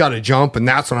now you got to jump. And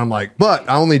that's when I'm like, but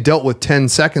I only dealt with 10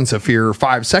 seconds of fear or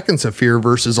 5 seconds of fear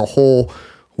versus a whole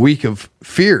week of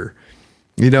fear.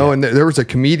 And there was a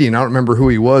comedian, I don't remember who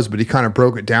he was, but he kind of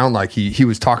broke it down like he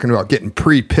was talking about getting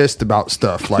pre-pissed about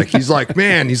stuff. Like, he's like,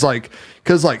 man, he's like,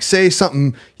 because like say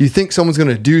something, you think someone's going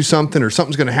to do something or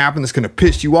something's going to happen that's going to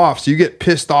piss you off. So you get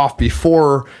pissed off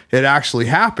before it actually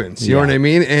happens. You know what I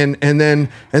mean? And then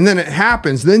it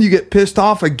happens. Then you get pissed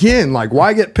off again. Like,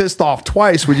 why get pissed off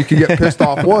twice when you can get pissed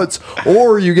off once,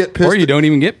 or you get pissed, or you don't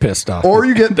even get pissed off, or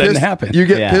you get doesn't pissed, happen. You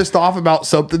get pissed off about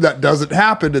something that doesn't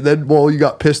happen. And then, you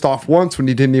got pissed off once when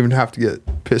you didn't even have to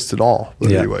get pissed at all.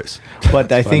 But anyways,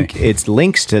 but I think it's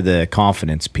links to the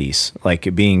confidence piece, like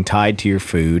it being tied to your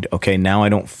food. Okay, now I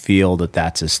don't feel that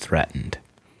that's as threatened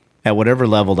at whatever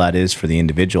level that is for the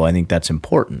individual. I think that's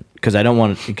important because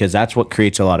that's what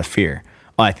creates a lot of fear.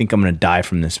 Oh, I think I'm going to die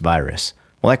from this virus.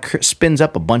 Well, that spins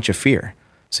up a bunch of fear.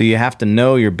 So you have to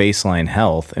know your baseline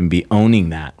health and be owning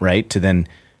that, right? To then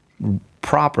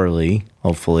properly,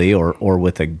 hopefully, or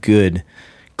with a good,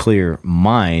 clear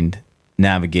mind,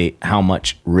 navigate how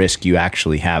much risk you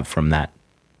actually have from that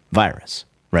virus,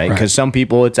 right? Because some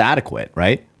people it's adequate,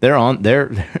 right? They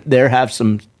have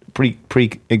some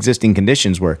pre-existing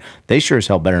conditions where they sure as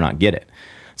hell better not get it.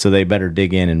 So they better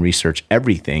dig in and research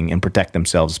everything and protect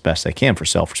themselves as best they can for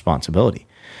self-responsibility.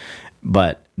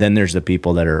 But then there's the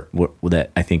people that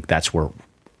I think that's where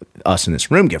us in this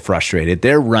room get frustrated.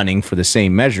 They're running for the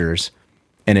same measures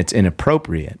and it's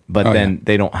inappropriate, but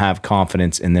they don't have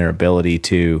confidence in their ability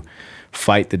to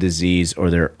fight the disease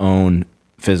or their own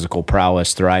physical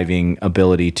prowess, thriving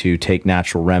ability to take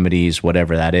natural remedies,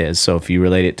 whatever that is. So if you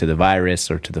relate it to the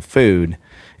virus or to the food,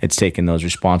 it's taking those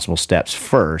responsible steps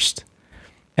first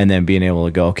and then being able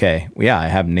to go, okay, well, yeah, I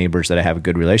have neighbors that I have a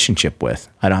good relationship with.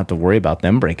 I don't have to worry about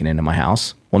them breaking into my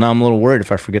house. Well, now I'm a little worried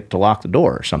if I forget to lock the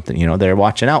door or something. They're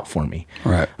watching out for me.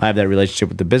 Right. I have that relationship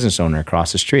with the business owner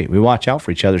across the street. We watch out for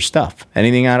each other's stuff.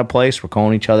 Anything out of place, we're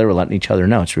calling each other, we're letting each other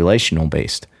know. It's relational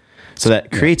based. So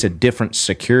that creates a different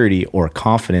security or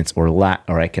confidence or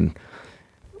I can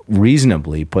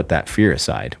reasonably put that fear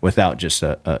aside without just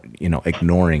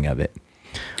ignoring of it.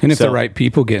 And if the right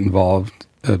people get involved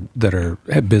that are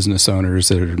business owners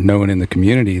that are known in the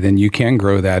community, then you can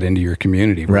grow that into your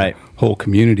community. Right. Whole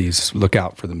communities look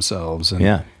out for themselves.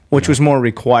 And, which was more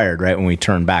required, right, when we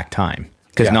turned back time.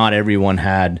 Because not everyone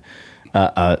had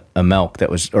a milk that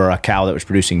was, or a cow that was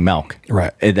producing milk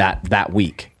that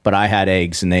week. But I had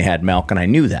eggs and they had milk, and I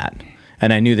knew that.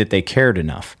 And I knew that they cared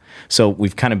enough. So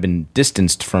we've kind of been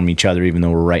distanced from each other, even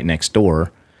though we're right next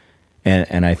door.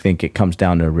 And I think it comes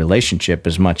down to a relationship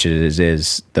as much as it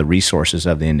is the resources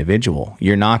of the individual.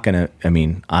 You're not going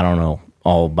to, I don't know,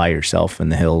 all by yourself in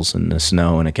the hills and the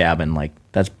snow in a cabin. Like,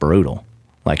 that's brutal.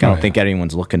 Like, I don't think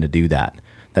anyone's looking to do that.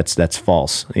 That's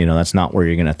false. That's not where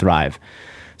you're going to thrive.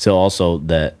 So also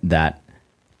that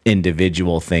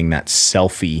individual thing, that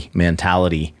selfie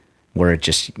mentality where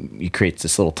it creates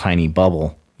this little tiny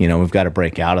bubble. We've got to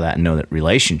break out of that and know that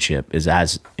relationship is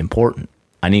as important.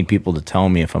 I need people to tell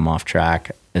me if I'm off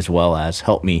track, as well as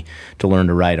help me to learn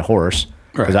to ride a horse,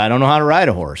 because I don't know how to ride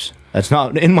a horse. That's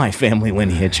not in my family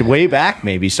lineage, way back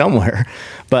maybe somewhere.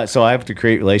 But so I have to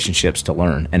create relationships to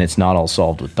learn, and it's not all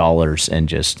solved with dollars and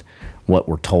just what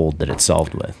we're told that it's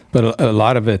solved with. But a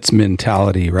lot of it's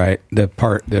mentality, right? The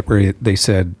part that they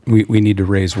said we need to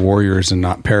raise warriors and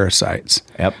not parasites.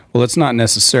 Yep. Well, it's not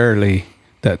necessarily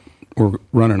that we're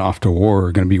running off to war.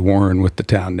 We're going to be warring with the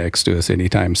town next to us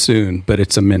anytime soon, but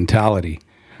it's a mentality,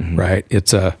 right?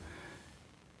 It's a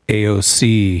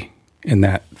AOC in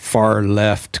that far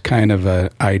left kind of a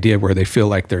idea where they feel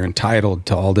like they're entitled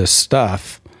to all this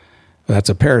stuff. That's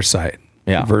a parasite.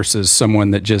 Yeah. Versus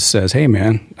someone that just says, hey,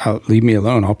 man, leave me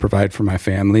alone. I'll provide for my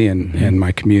family and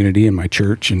my community and my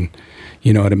church. And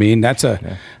you know what I mean?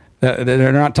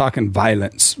 They're not talking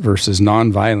violence versus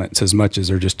nonviolence as much as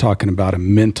they're just talking about a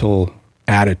mental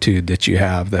attitude that you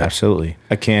have. Absolutely.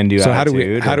 A can-do so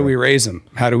attitude. how do we raise them?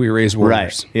 How do we raise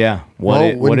warriors? Right. Yeah.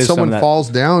 When someone falls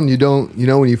down, you don't,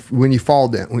 when you fall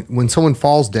down, when someone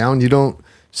falls down, you don't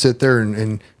sit there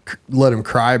and let them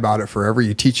cry about it forever.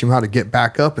 You teach them how to get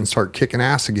back up and start kicking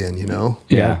ass again,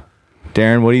 Yeah.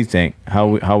 Darren, what do you think?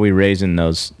 How we raising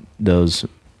those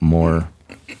more?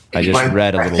 I just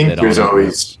read a little bit on it. I think there's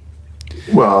always,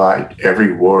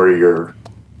 every warrior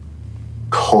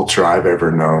culture I've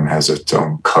ever known has its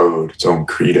own code, its own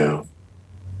credo.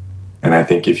 And I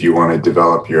think if you want to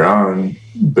develop your own,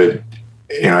 but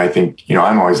I think,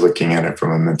 I'm always looking at it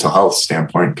from a mental health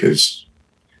standpoint because,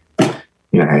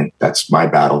 hey, that's my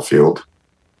battlefield.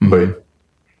 Mm-hmm. But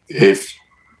if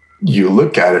you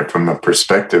look at it from the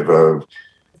perspective of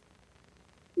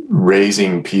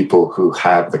raising people who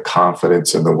have the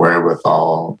confidence and the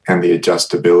wherewithal and the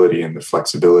adjustability and the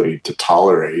flexibility to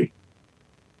tolerate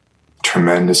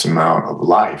tremendous amount of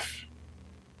life's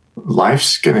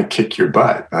going to kick your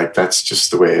butt. Like, that's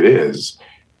just the way it is.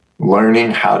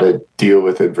 Learning how to deal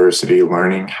with adversity,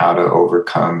 learning how to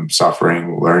overcome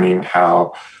suffering, learning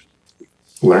how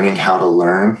to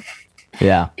learn.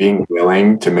 Yeah. Being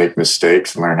willing to make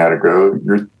mistakes, learn how to grow.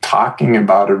 You're talking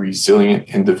about a resilient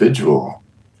individual.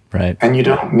 Right. And you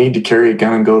don't need to carry a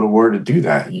gun and go to war to do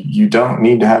that. You don't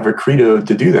need to have a credo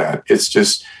to do that. It's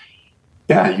just,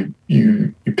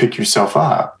 you pick yourself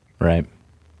up. Right.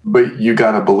 But you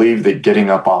got to believe that getting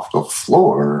up off the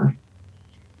floor,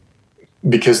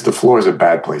 because the floor is a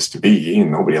bad place to be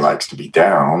and nobody likes to be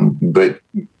down, but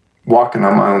walking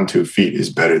on my own 2 feet is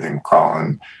better than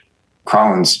crawling.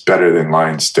 Crawling's better than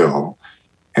lying still,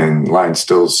 and lying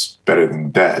still's better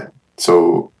than dead.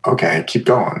 So, okay, keep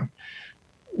going.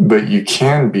 But you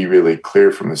can be really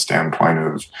clear from the standpoint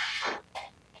of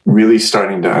really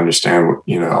starting to understand,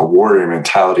 a warrior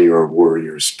mentality or a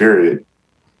warrior spirit.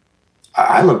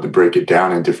 I love to break it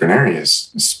down in different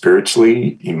areas: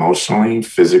 spiritually, emotionally,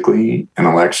 physically,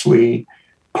 intellectually,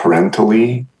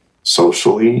 parentally,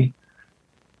 socially.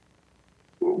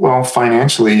 Well,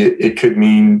 financially, it could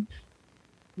mean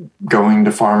going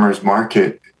to farmers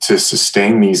market to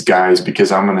sustain these guys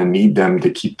because I'm going to need them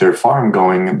to keep their farm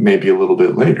going maybe a little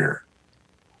bit later.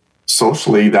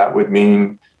 Socially, that would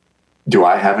mean, do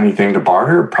I have anything to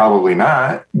barter? Probably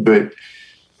not. But,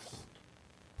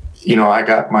 I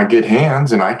got my good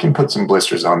hands and I can put some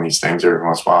blisters on these things every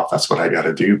once in a while if that's what I got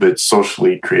to do. But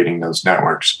socially, creating those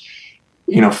networks,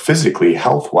 physically,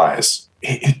 health-wise,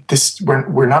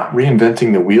 we're not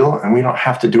reinventing the wheel, and we don't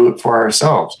have to do it for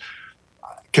ourselves.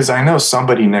 Because I know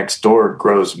somebody next door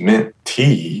grows mint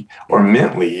tea or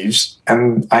mint leaves,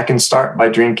 and I can start by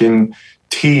drinking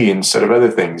tea instead of other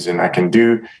things. And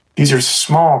these are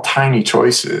small, tiny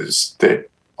choices that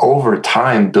over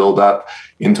time build up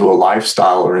into a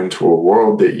lifestyle or into a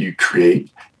world that you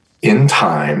create in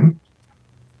time,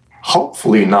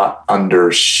 hopefully not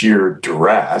under sheer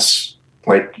duress.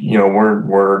 Like,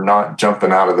 we're not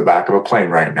jumping out of the back of a plane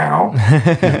right now,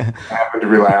 having to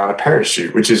rely on a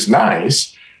parachute, which is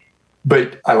nice.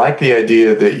 But I like the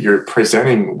idea that you're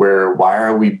presenting why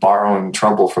are we borrowing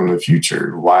trouble from the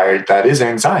future? Why that is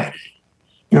anxiety.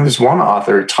 There's one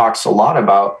author who talks a lot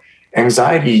about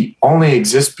anxiety only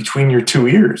exists between your 2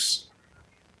 ears.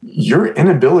 Your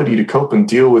inability to cope and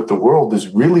deal with the world is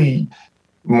really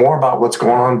more about what's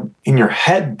going on in your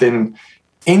head than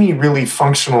any really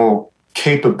functional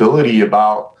capability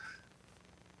about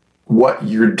what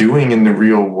you're doing in the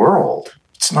real world.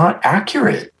 It's not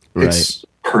accurate. Right. It's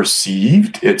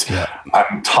perceived.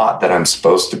 I'm taught that I'm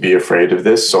supposed to be afraid of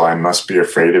this, so I must be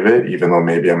afraid of it, even though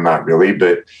maybe I'm not really.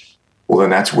 But, well, then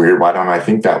that's weird. Why don't I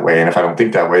think that way? And if I don't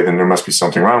think that way, then there must be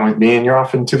something wrong with me, and you're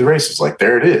off into the races. Like,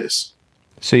 there it is.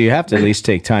 So you have to at least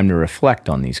take time to reflect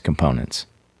on these components.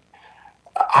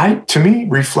 To me,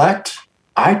 reflect.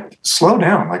 I slow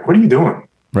down. Like, what are you doing?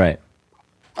 Right.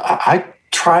 I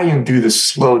try and do the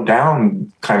slow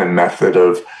down kind of method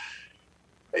of,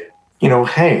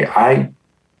 hey,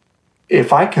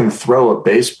 if I can throw a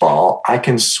baseball, I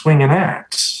can swing an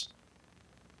axe.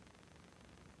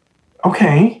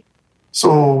 Okay.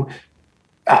 So,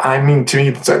 to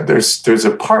me, there's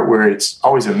a part where it's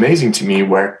always amazing to me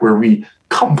where we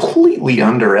completely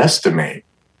underestimate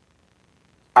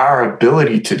our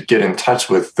ability to get in touch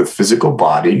with the physical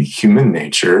body, human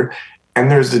nature,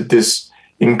 and there's this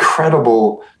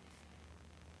incredible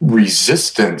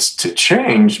resistance to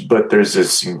change, but there's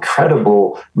this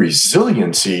incredible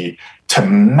resiliency to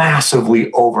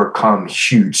massively overcome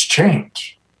huge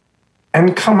change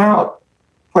and come out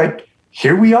like,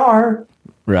 here we are.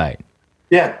 Right.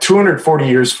 Yeah, 240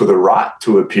 years for the rot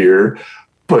to appear,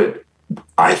 but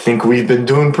I think we've been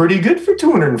doing pretty good for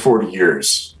 240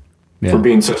 years for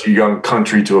being such a young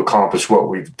country to accomplish what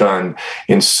we've done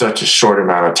in such a short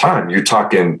amount of time. You're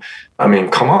talking,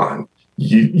 come on.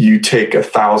 You take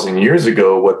 1,000 years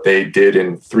ago, what they did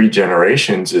in 3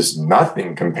 generations is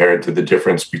nothing compared to the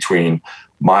difference between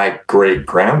my great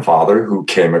grandfather, who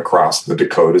came across the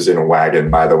Dakotas in a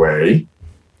wagon, by the way,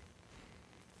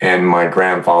 and my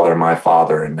grandfather, my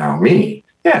father, and now me.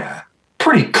 Yeah,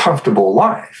 pretty comfortable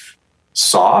life.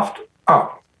 Soft?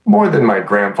 Oh, more than my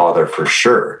grandfather for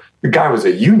sure. The guy was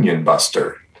a union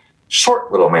buster.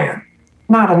 Short little man.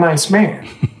 Not a nice man.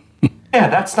 yeah,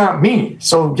 that's not me.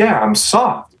 So yeah, I'm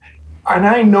soft. And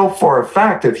I know for a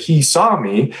fact if he saw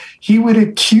me, he would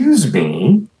accuse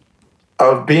me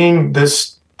of being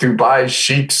this Dubai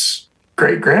sheik's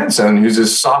great grandson who's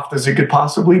as soft as he could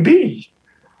possibly be.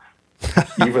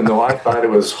 Even though I thought it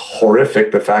was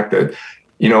horrific, the fact that,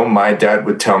 you know, my dad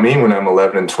would tell me when I'm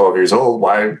 11 and 12 years old,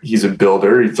 why he's a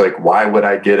builder. He's like, why would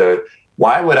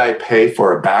I pay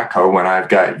for a backhoe when I've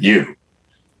got you?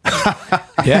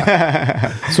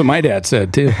 Yeah. That's what my dad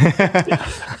said too.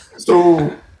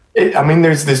 So,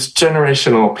 there's this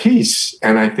generational piece,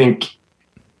 and I think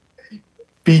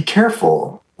be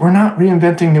careful. We're not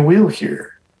reinventing the wheel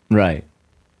here. Right.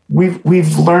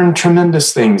 We've learned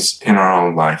tremendous things in our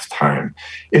own lifetime.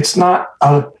 It's not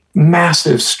a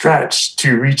massive stretch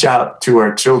to reach out to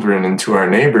our children and to our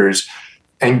neighbors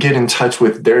and get in touch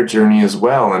with their journey as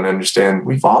well and understand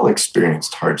we've all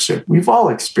experienced hardship. We've all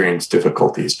experienced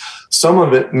difficulties. Some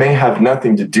of it may have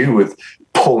nothing to do with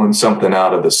pulling something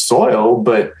out of the soil,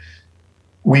 but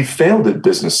we failed at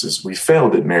businesses. We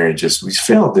failed at marriages. We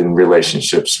failed in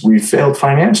relationships. We failed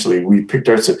financially. We picked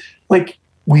ourselves. Like,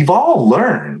 we've all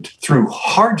learned through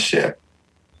hardship.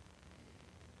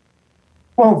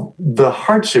 Well, the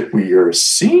hardship we are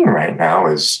seeing right now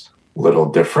is a little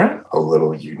different, a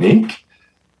little unique,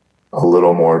 a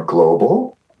little more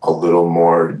global, a little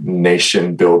more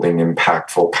nation building,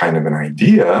 impactful kind of an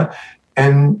idea.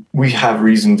 And we have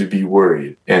reason to be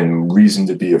worried and reason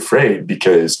to be afraid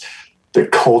because the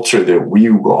culture that we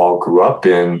all grew up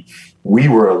in, we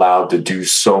were allowed to do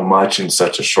so much in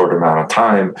such a short amount of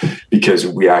time because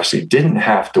we actually didn't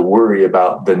have to worry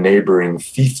about the neighboring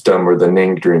fiefdom or the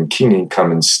neighboring king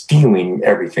coming stealing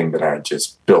everything that I had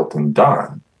just built and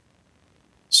done.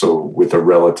 So with a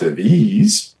relative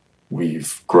ease,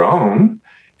 we've grown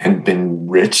and been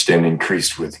enriched and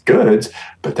increased with goods,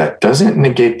 but that doesn't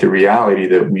negate the reality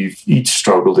that we've each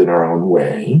struggled in our own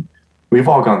way. We've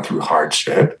all gone through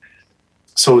hardship.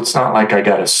 So it's not like I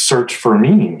got to search for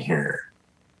meaning here.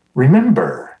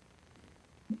 Remember,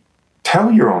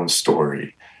 tell your own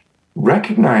story.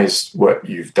 Recognize what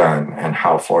you've done and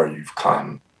how far you've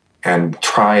come, and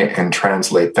try and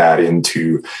translate that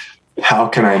into how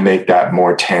can I make that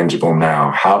more tangible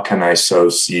now? How can I sow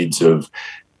seeds of,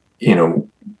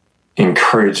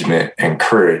 encouragement and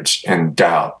courage and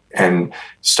doubt and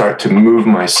start to move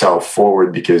myself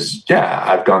forward? Because, yeah,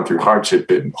 I've gone through hardship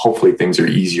and hopefully things are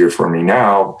easier for me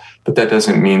now, but that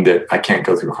doesn't mean that I can't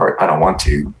go through hard. I don't want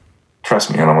to.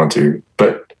 Trust me, I don't want to,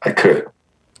 but I could.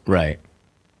 Right.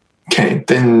 Okay,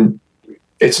 then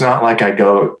it's not like I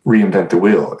go reinvent the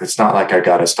wheel. It's not like I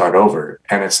got to start over.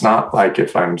 And it's not like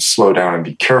if I'm slow down and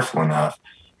be careful enough,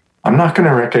 I'm not going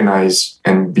to recognize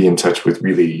and be in touch with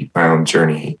really my own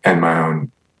journey and my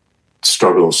own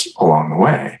struggles along the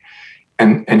way.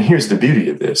 And here's the beauty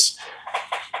of this.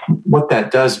 What that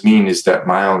does mean is that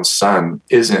my own son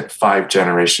isn't 5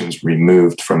 generations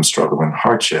removed from struggle and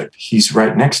hardship. He's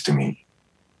right next to me.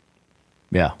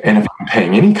 Yeah. And if I'm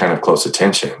paying any kind of close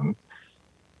attention,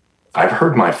 I've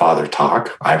heard my father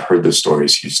talk. I've heard the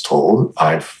stories he's told.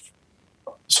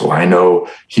 So I know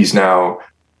he's now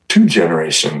 2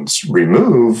 generations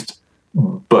removed,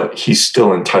 but he's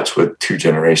still in touch with 2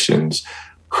 generations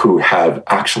who have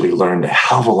actually learned a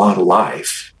hell of a lot of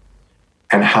life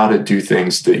and how to do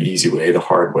things the easy way, the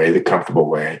hard way, the comfortable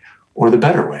way, or the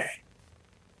better way.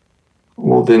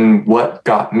 Well, then what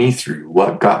got me through,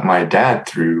 what got my dad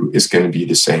through is going to be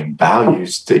the same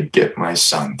values that get my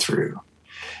son through.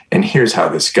 And here's how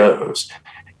this goes.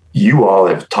 You all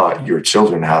have taught your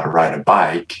children how to ride a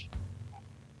bike.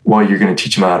 Well, you're going to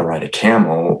teach them how to ride a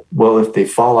camel. Well, if they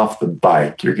fall off the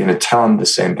bike, you're going to tell them the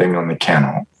same thing on the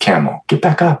camel. Get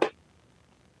back up.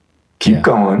 Keep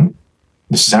going.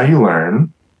 This is how you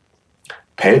learn.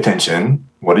 Pay attention.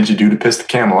 What did you do to piss the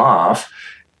camel off?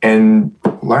 And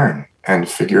learn and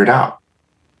figure it out.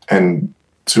 And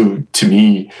so to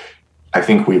me, I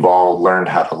think we've all learned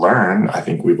how to learn. I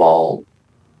think we've all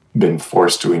been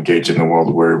forced to engage in the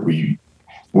world where we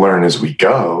learn as we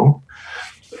go.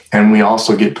 And we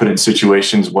also get put in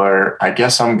situations where I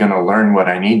guess I'm going to learn what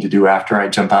I need to do after I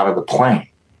jump out of the plane.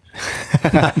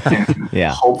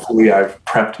 Yeah. Hopefully I've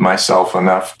prepped myself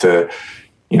enough to,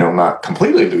 not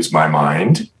completely lose my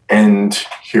mind. And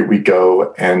here we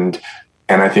go. And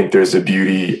I think there's a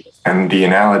beauty, and the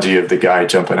analogy of the guy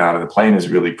jumping out of the plane is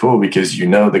really cool because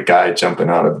the guy jumping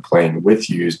out of the plane with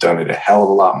you has done it a hell of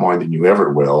a lot more than you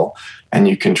ever will. And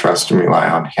you can trust and rely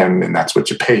on him, and that's what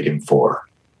you paid him for.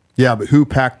 Yeah, but who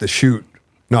packed the chute?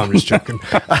 No, I'm just joking.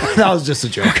 That was just a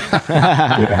joke. That's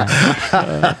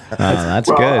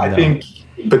well, good. I think,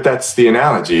 but that's the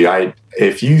analogy.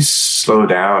 If you slow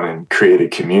down and create a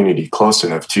community close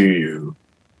enough to you,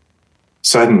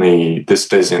 suddenly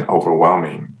this isn't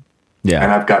overwhelming. Yeah.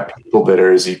 And I've got people that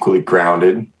are as equally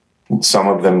grounded, some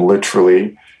of them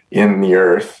literally in the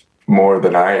earth more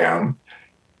than I am.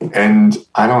 And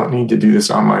I don't need to do this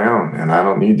on my own, and I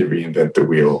don't need to reinvent the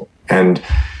wheel. And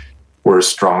we're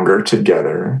stronger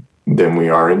together than we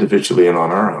are individually and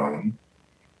on our own.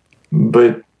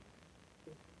 But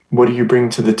what do you bring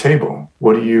to the table?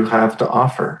 What do you have to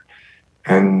offer?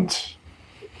 And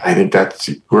I think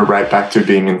we're right back to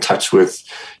being in touch with,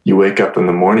 you wake up in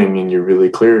the morning and you're really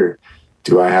clear.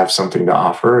 Do I have something to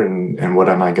offer, and what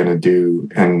am I going to do?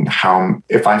 And how,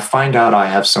 if I find out I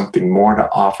have something more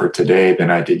to offer today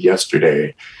than I did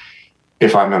yesterday,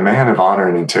 if I'm a man of honor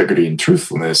and integrity and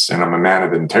truthfulness, and I'm a man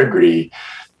of integrity,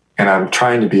 and I'm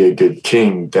trying to be a good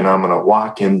king, then I'm going to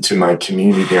walk into my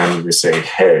community and I'm going to say,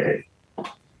 hey,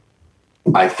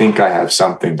 I think I have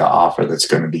something to offer that's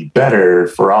going to be better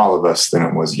for all of us than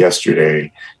it was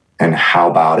yesterday. And how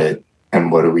about it?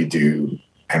 And what do we do?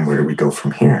 And where do we go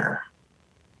from here?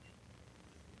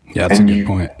 Yeah, that's a good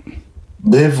point.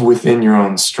 Live within your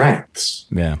own strengths.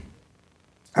 Yeah.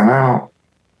 And I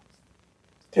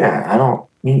don't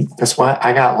need, that's why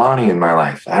I got Lonnie in my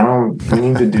life. I don't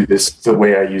need to do this the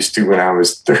way I used to when I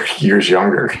was 30 years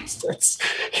younger. That's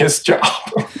his job.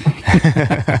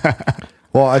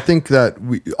 Well, I think that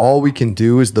all we can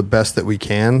do is the best that we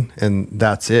can, and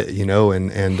that's it, you know. And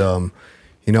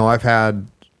you know, I've had,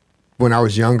 when I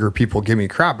was younger, people give me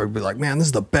crap. I'd be like, "Man, this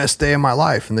is the best day of my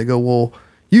life," and they go, "Well,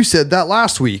 you said that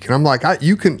last week," and I'm like,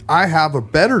 I have a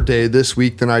better day this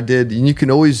week than I did, and you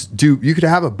could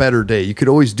have a better day. You could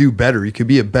always do better. You could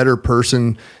be a better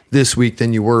person this week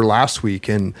than you were last week.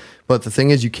 But the thing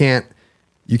is, you can't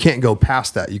go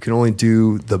past that. You can only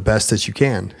do the best that you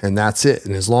can, and that's it.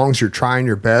 And as long as you're trying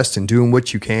your best and doing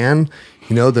what you can,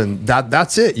 you know, then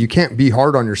that's it. You can't be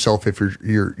hard on yourself if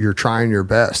you're trying your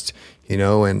best, you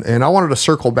know. And I wanted to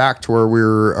circle back to where we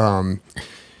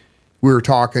were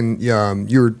talking,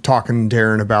 you were talking,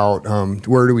 Darren, about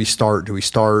where do we start? Do we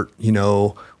start, you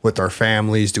know, with our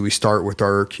families? Do we start with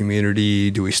our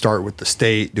community? Do we start with the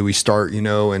state? Do we start, you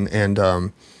know,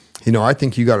 and you know, I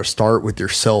think you got to start with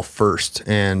yourself first.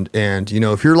 And, you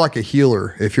know, if you're like a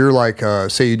healer, if you're like,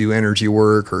 say you do energy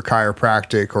work or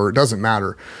chiropractic, or it doesn't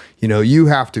matter, you know, you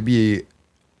have to be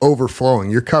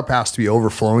overflowing. Your cup has to be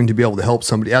overflowing to be able to help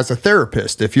somebody. As a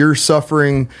therapist, if you're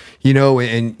suffering, you know,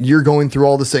 and you're going through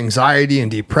all this anxiety and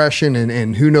depression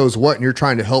and who knows what, and you're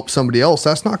trying to help somebody else,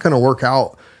 that's not going to work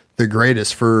out the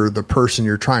greatest for the person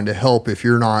you're trying to help if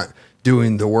you're not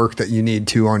doing the work that you need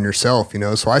to on yourself, you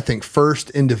know? So I think first,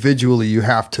 individually, you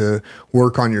have to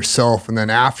work on yourself. And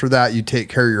then after that, you take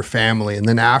care of your family. And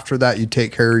then after that, you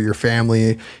take care of your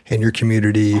family and your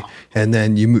community. And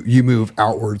then you move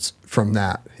outwards from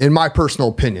that, in my personal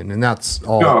opinion. And that's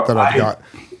all that I've got.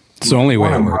 It's the only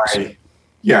way it works.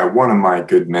 One of my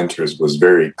good mentors was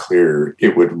very clear.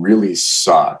 It would really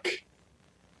suck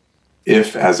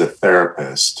if, as a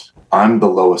therapist, I'm the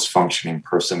lowest functioning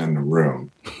person in the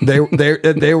room. They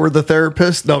were the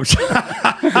therapist? No.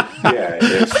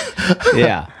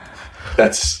 Yeah.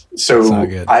 That's so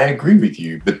I agree with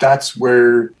you, but that's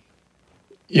where,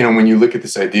 you know, when you look at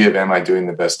this idea of, am I doing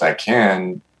the best I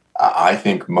can? I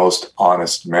think most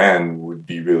honest men would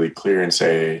be really clear and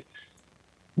say,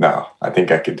 no, I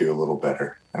think I could do a little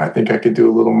better. And I think I could do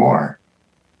a little more.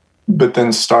 But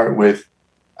then start with,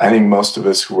 I think most of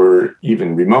us who are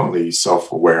even remotely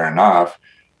self-aware enough,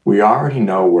 we already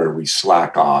know where we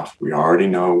slack off. We already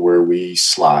know where we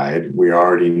slide. We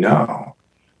already know.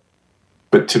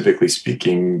 But typically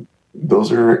speaking,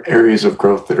 those are areas of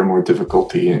growth that are more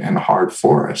difficult and hard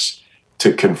for us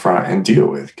to confront and deal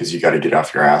with, because you got to get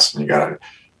off your ass and you got to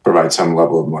provide some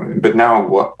level of money. But now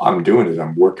what I'm doing is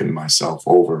I'm working myself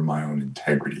over my own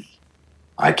integrity.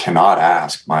 I cannot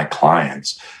ask my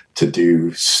clients to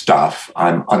do stuff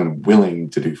I'm unwilling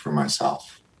to do for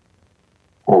myself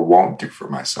or won't do for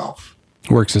myself.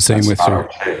 Works the same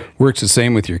works the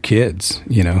same with your kids.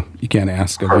 You know, you can't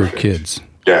ask of your kids.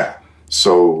 Yeah.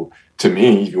 So to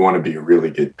me, if you want to be a really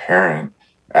good parent,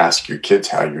 ask your kids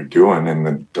how you're doing.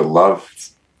 And the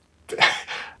love,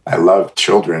 I love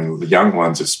children, the young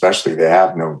ones especially. They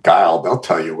have no guile. They'll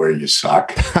tell you where you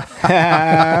suck.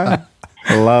 I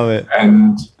love it.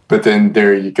 But then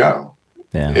there you go.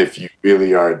 Yeah. If you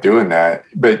really are doing that.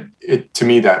 But to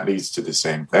me, that leads to the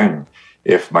same thing.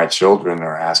 If my children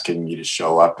are asking me to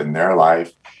show up in their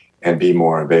life and be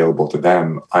more available to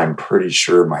them, I'm pretty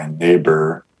sure my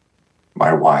neighbor,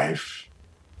 my wife,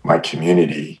 my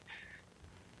community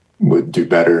would do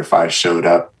better if I showed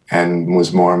up and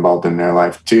was more involved in their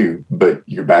life too. But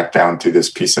you're back down to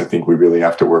this piece I think we really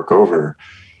have to work over.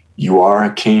 You are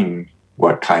a king.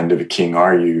 What kind of a king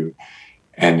are you?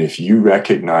 And if you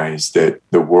recognize that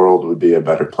the world would be a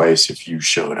better place if you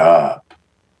showed up,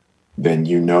 then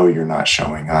you know you're not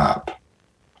showing up,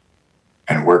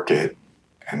 and work it.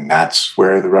 And that's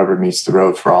where the rubber meets the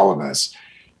road for all of us.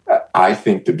 I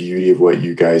think the beauty of what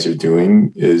you guys are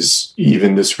doing is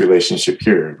even this relationship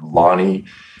here. Lonnie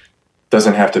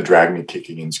doesn't have to drag me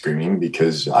kicking and screaming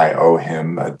because I owe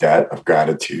him a debt of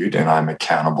gratitude and I'm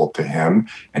accountable to him,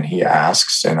 and he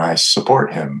asks and I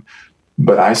support him.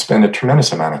 But I spend a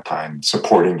tremendous amount of time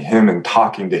supporting him and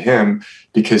talking to him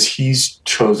because he's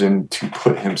chosen to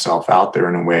put himself out there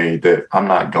in a way that I'm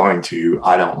not going to,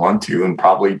 I don't want to, and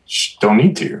probably don't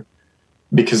need to,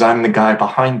 because I'm the guy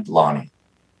behind Lonnie,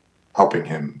 helping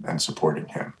him and supporting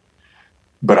him.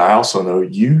 But I also know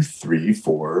you 3,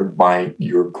 4,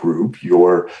 your group,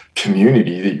 your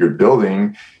community that you're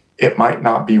building, it might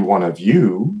not be one of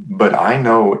you, but I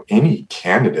know any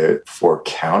candidate for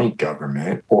county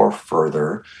government or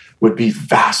further would be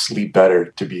vastly better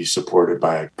to be supported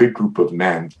by a good group of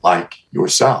men like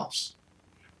yourselves.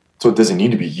 So it doesn't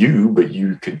need to be you, but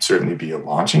you could certainly be a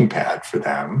launching pad for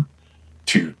them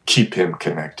to keep him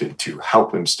connected, to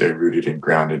help him stay rooted and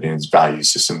grounded in his value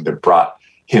system that brought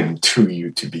him to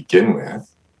you to begin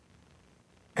with.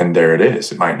 And there it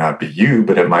is. It might not be you,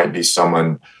 but it might be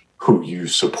someone who you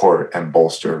support and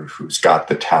bolster, who's got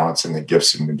the talents and the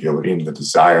gifts and the ability and the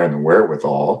desire and the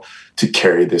wherewithal to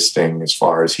carry this thing as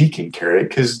far as he can carry it,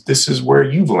 because this is where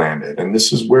you've landed and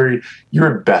this is where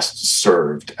you're best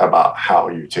served about how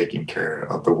you're taking care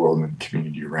of the world and the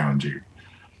community around you.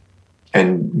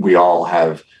 And we all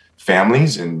have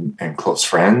families and close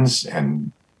friends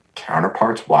and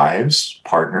counterparts, wives,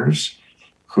 partners,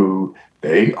 who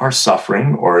they are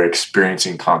suffering or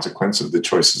experiencing consequence of the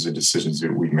choices and decisions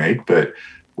that we make, but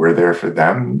we're there for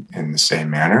them in the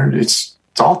same manner. It's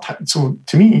all so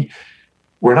to me,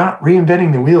 we're not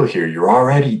reinventing the wheel here. You're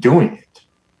already doing it.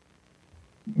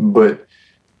 But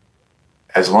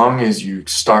as long as you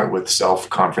start with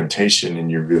self-confrontation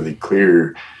and you're really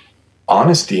clear,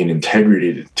 honesty and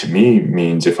integrity to me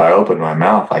means if I open my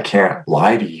mouth, I can't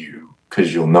lie to you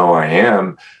because you'll know I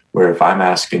am. Where if I'm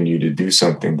asking you to do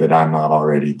something that I'm not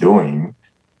already doing,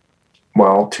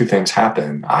 well, 2 things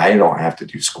happen. I don't have to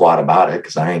do squat about it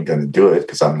because I ain't going to do it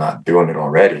because I'm not doing it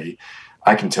already.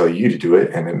 I can tell you to do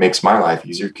it, and it makes my life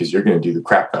easier because you're going to do the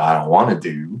crap that I don't want to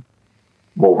do.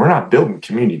 Well, we're not building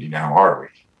community now, are we?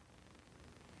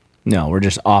 No, we're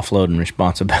just offloading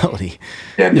responsibility.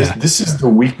 Yeah, this is the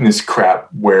weakness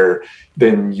crap where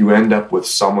then you end up with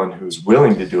someone who's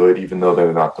willing to do it, even though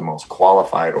they're not the most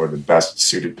qualified or the best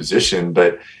suited position.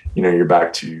 But, you're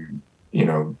back to,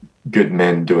 good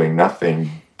men doing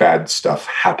nothing, bad stuff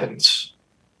happens.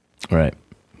 Right.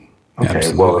 Okay,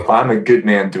 absolutely. Well, if I'm a good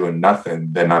man doing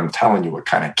nothing, then I'm telling you what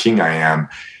kind of king I am.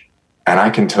 And I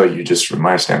can tell you just from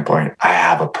my standpoint, I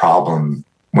have a problem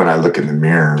when I look in the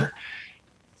mirror.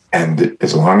 And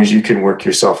as long as you can work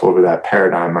yourself over that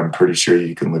paradigm, I'm pretty sure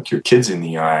you can look your kids in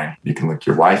the eye. You can look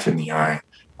your wife in the eye.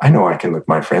 I know I can look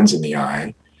my friends in the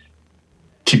eye.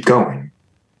 Keep going.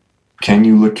 Can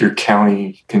you look your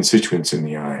county constituents in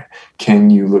the eye? Can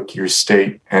you look your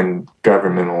state and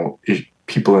governmental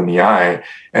people in the eye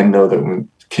and know that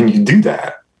can you do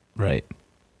that? Right.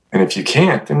 And if you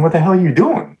can't, then what the hell are you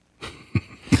doing?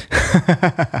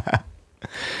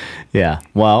 Yeah,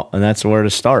 well, and that's where to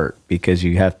start, because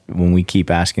when we keep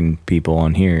asking people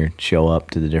on here show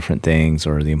up to the different things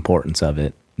or the importance of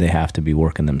it, they have to be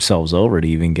working themselves over to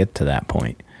even get to that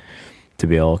point. To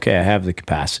be, okay, I have the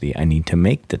capacity. I need to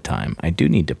make the time. I do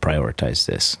need to prioritize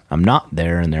this. I'm not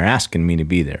there, and they're asking me to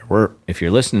be there. If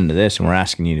you're listening to this and we're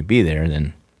asking you to be there,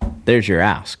 then there's your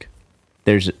ask.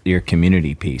 There's your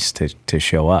community piece to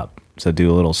show up. So do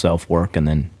a little self-work and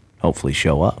then hopefully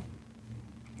show up.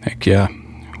 Heck yeah.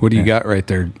 What do you got right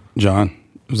there, John?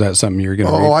 Was that something you were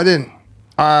going to read? I didn't.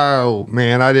 Oh,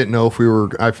 man, I didn't know if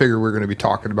I figured we were going to be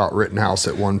talking about Rittenhouse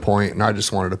at one point, and I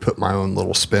just wanted to put my own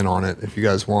little spin on it. If you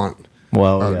guys want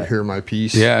to hear my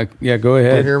piece. Yeah, go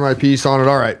ahead. Hear my piece on it.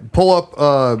 All right. Pull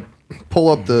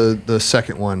up the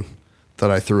second one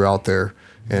that I threw out there.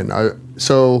 And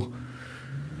so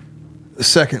the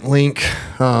second link,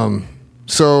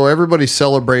 so everybody's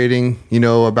celebrating,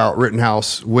 about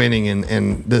Rittenhouse winning.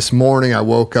 And this morning I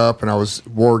woke up and I was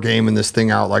war gaming this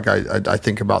thing out. Like I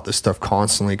think about this stuff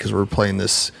constantly because we're playing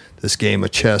this game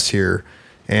of chess here.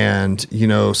 And,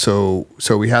 so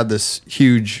we had this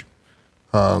huge,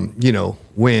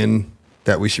 win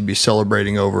that we should be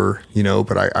celebrating over,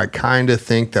 but I kind of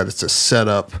think that it's a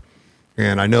setup.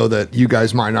 And I know that you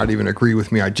guys might not even agree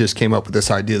with me. I just came up with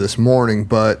this idea this morning,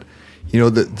 but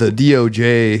the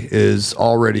DOJ is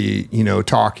already,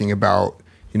 talking about,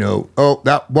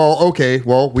 okay,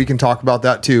 well, we can talk about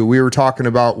that too. We were talking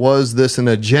about, was this an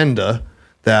agenda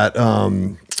that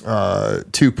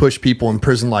to push people in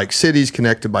prison-like cities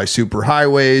connected by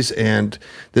superhighways? And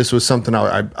this was something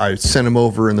I sent him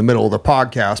over in the middle of the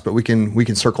podcast, but we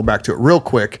can circle back to it real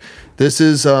quick. This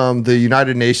is the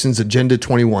United Nations Agenda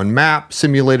 21 map,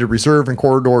 simulated reserve and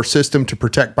corridor system to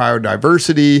protect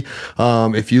biodiversity.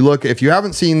 If you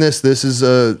haven't seen this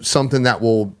is something that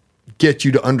will get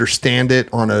you to understand it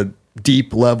on a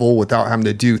deep level without having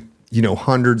to do,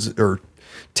 hundreds or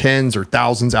tens or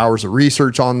thousands hours of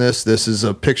research on this. This is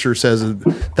a picture, says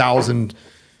 1,000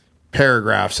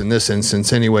 paragraphs in this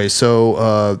instance anyway.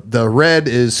 So the red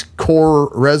is core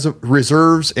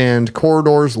reserves and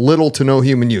corridors, little to no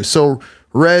human use. So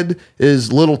red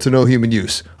is little to no human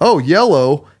use. Oh,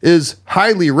 yellow is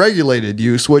highly regulated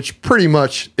use, which pretty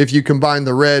much, if you combine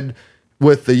the red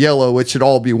with the yellow, it should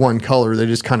all be one color. They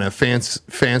just kind of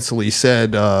fancily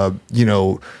said,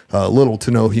 little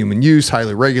to no human use,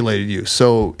 highly regulated use.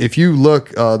 So if you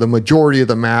look, the majority of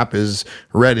the map is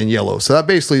red and yellow. So that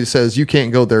basically says you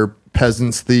can't go there,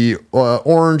 peasants. The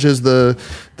orange is the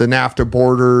NAFTA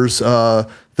borders.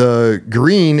 The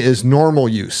green is normal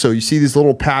use. So you see these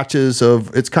little patches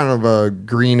it's kind of a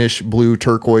greenish blue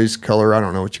turquoise color. I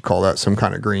don't know what you call that, some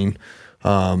kind of green.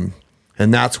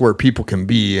 And that's where people can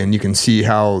be. And you can see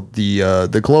how the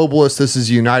globalists, this is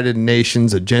United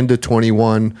Nations Agenda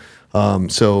 21.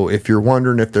 So if you're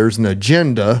wondering if there's an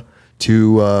agenda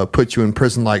to put you in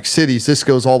prison-like cities, this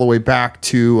goes all the way back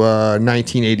to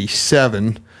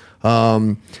 1987.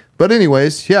 But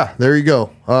anyways, yeah, there you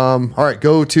go. All right,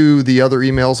 go to the other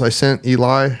emails I sent,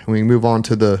 Eli, and we can move on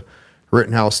to the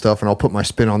Rittenhouse stuff, and I'll put my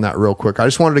spin on that real quick. I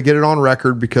just wanted to get it on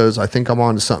record because I think I'm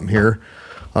on to something here.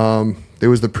 It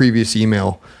was the previous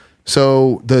email.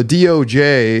 So the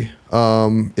DOJ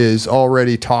is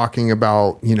already talking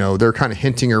about, they're kind of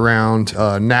hinting around.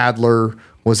 Nadler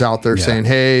was out there saying,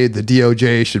 hey, the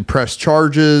DOJ should press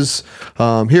charges.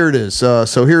 Here it is.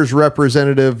 So here's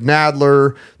Representative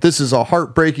Nadler. This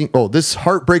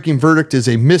heartbreaking verdict is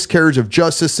a miscarriage of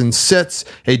justice and sets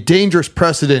a dangerous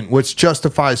precedent which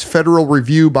justifies federal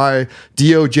review by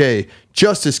DOJ.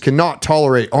 Justice cannot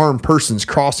tolerate armed persons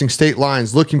crossing state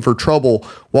lines looking for trouble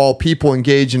while people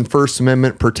engage in First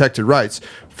Amendment protected rights.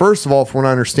 First of all, from what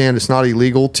I understand, it's not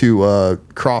illegal to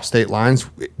cross state lines,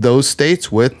 those states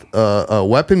with a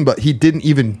weapon, but he didn't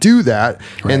even do that.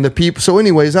 Right. And the people, so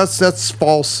anyways, that's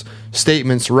false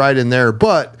statements right in there.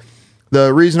 But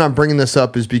the reason I'm bringing this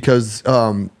up is because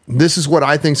this is what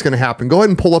I think is going to happen. Go ahead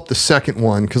and pull up the second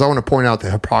one because I want to point out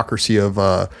the hypocrisy of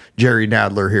Jerry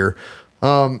Nadler here.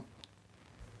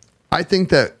 I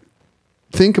think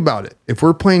about it. If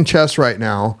we're playing chess right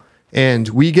now and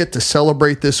we get to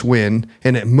celebrate this win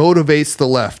and it motivates the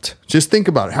left, just think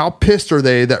about it. How pissed are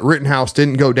they that Rittenhouse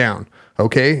didn't go down?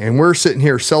 Okay. And we're sitting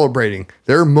here celebrating.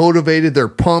 They're motivated. They're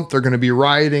pumped. They're going to be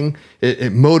rioting.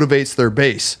 It motivates their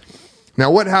base.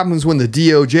 Now, what happens when the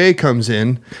DOJ comes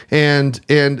in and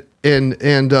indicts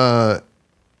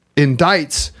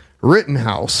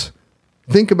Rittenhouse?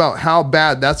 Think about how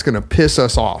bad that's going to piss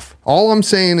us off. All I'm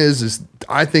saying is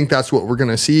I think that's what we're going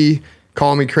to see.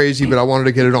 Call me crazy, but I wanted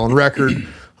to get it on record.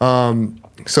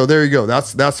 So there you go.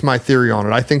 That's my theory on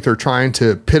it. I think they're trying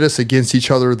to pit us against each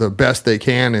other the best they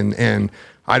can, and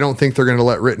I don't think they're going to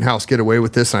let Rittenhouse get away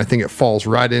with this. And I think it falls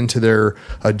right into their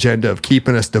agenda of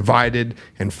keeping us divided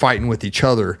and fighting with each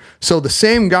other. So the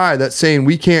same guy that's saying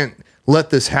we can't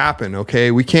let this happen, okay?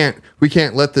 We can't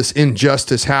let this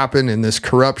injustice happen and this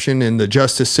corruption in the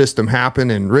justice system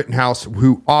happen. And Rittenhouse,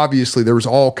 who obviously there was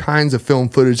all kinds of film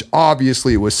footage,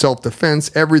 obviously it was self-defense.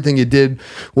 Everything he did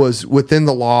was within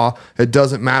the law. It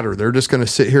doesn't matter. They're just going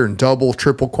to sit here and double,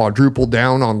 triple, quadruple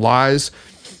down on lies.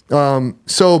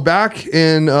 So back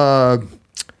in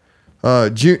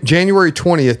January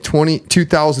 20th,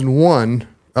 2001,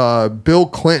 Bill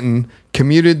Clinton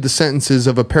commuted the sentences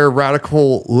of a pair of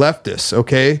radical leftists.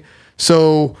 Okay.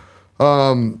 So,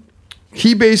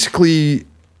 he basically,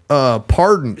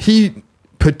 he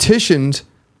petitioned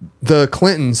the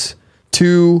Clintons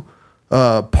to,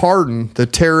 pardon the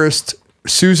terrorist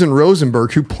Susan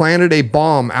Rosenberg, who planted a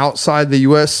bomb outside the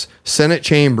U.S. Senate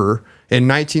chamber in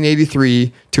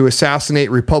 1983 to assassinate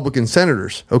Republican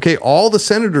senators. Okay, all the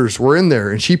senators were in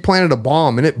there, and she planted a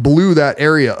bomb, and it blew that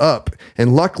area up.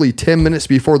 And luckily, 10 minutes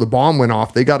before the bomb went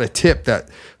off, they got a tip that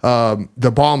the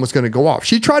bomb was going to go off.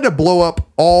 She tried to blow up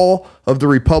all of the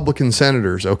Republican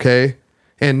senators, okay?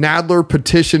 And Nadler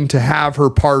petitioned to have her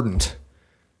pardoned.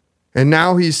 And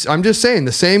now I'm just saying,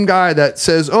 the same guy that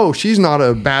says, oh, she's not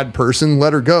a bad person,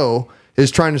 let her go,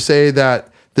 is trying to say that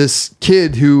this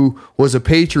kid who was a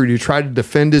patriot who tried to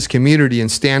defend his community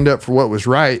and stand up for what was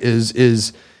right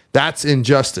is that's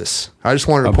injustice. I just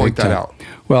wanted to point that out.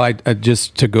 Well, I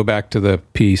just to go back to the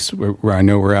piece where I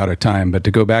know we're out of time, but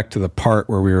to go back to the part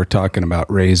where we were talking about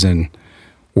raising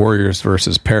warriors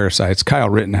versus parasites, Kyle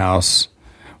Rittenhouse,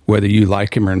 whether you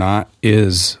like him or not,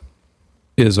 is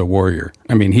a warrior.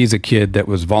 I mean, he's a kid that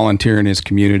was volunteering his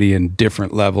community in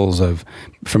different levels of,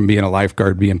 from being a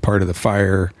lifeguard, being part of the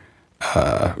fire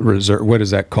reserve. What is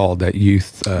that called? That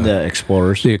youth, the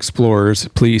explorers,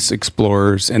 police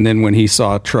explorers. And then when he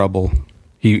saw trouble,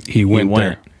 he went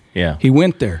there. Yeah, he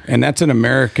went there, and that's an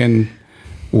American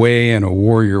way and a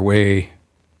warrior way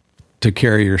to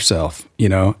carry yourself, you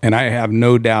know. And I have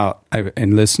no doubt,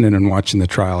 and listening and watching the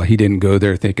trial, he didn't go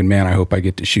there thinking, man, I hope I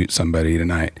get to shoot somebody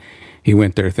tonight. He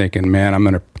went there thinking, man, I'm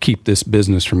going to keep this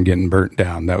business from getting burnt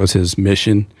down. That was his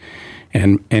mission.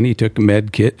 And he took a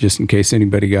med kit just in case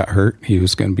anybody got hurt. He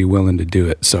was going to be willing to do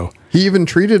it. So he even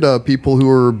treated people who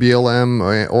were BLM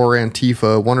or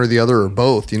Antifa, one or the other or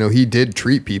both. You know, he did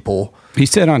treat people. He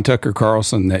said on Tucker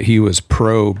Carlson that he was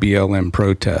pro BLM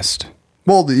protest.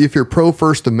 Well, if you're pro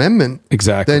First Amendment,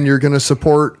 exactly, then you're going to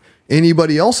support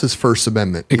anybody else's First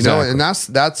Amendment. You know? And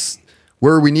that's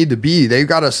where we need to be. They've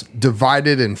got us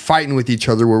divided and fighting with each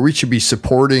other, where we should be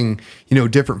supporting, you know,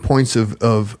 different points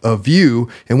of view.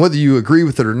 And whether you agree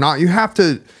with it or not, you have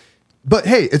to. But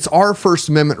hey, it's our First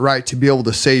Amendment right to be able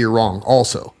to say you're wrong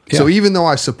also. Yeah. So even though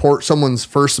I support someone's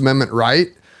First Amendment right,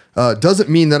 doesn't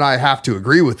mean that I have to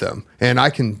agree with them. And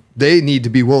they need to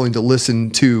be willing to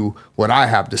listen to what I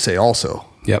have to say also.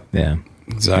 Yep. Yeah.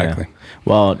 Exactly. Yeah.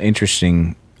 Well,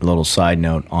 interesting little side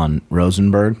note on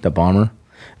Rosenberg, the bomber.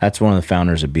 That's one of the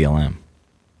founders of BLM.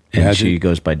 And she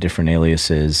goes by different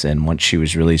aliases. And once she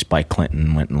was released by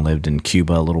Clinton, went and lived in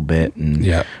Cuba a little bit, and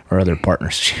her other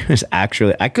partners. She was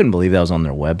actually, I couldn't believe that was on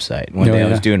their website. One day I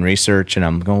was doing research, and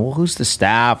I'm going, well, who's the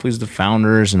staff? Who's the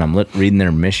founders? And I'm reading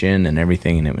their mission and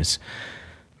everything. And it was,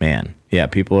 man, yeah,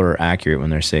 people are accurate when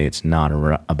they say it's not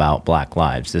about Black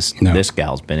lives. This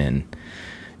gal's been in,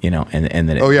 you know, and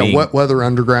that. Wet Weather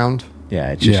Underground.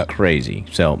 Yeah, it's just crazy.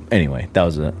 So anyway, that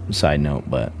was a side note,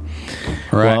 but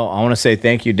right. Well, I want to say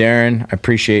thank you, Darren. I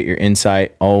appreciate your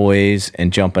insight always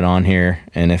and jumping on here.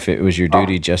 And if it was your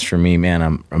duty just for me,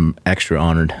 man, I'm extra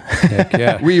honored. Heck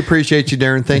yeah. We appreciate you,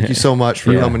 Darren. Thank you so much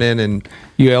for coming in and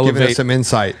giving us some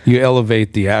insight. You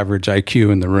elevate the average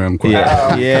IQ in the room.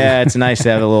 Yeah, it's nice to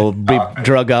have a little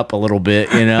drug up a little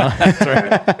bit, you know. That's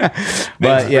right.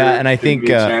 But and I think a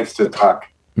chance to talk.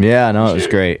 Yeah, no, it was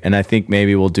great. And I think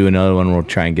maybe we'll do another one. We'll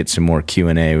try and get some more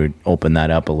Q&A. We'd open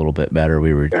that up a little bit better.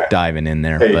 We were diving in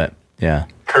there, but yeah.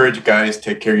 Courage, guys.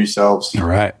 Take care of yourselves. All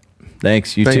right.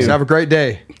 Thanks. You too. Have a great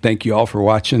day. Thank you all for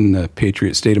watching the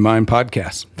Patriot State of Mind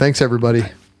podcast. Thanks, everybody.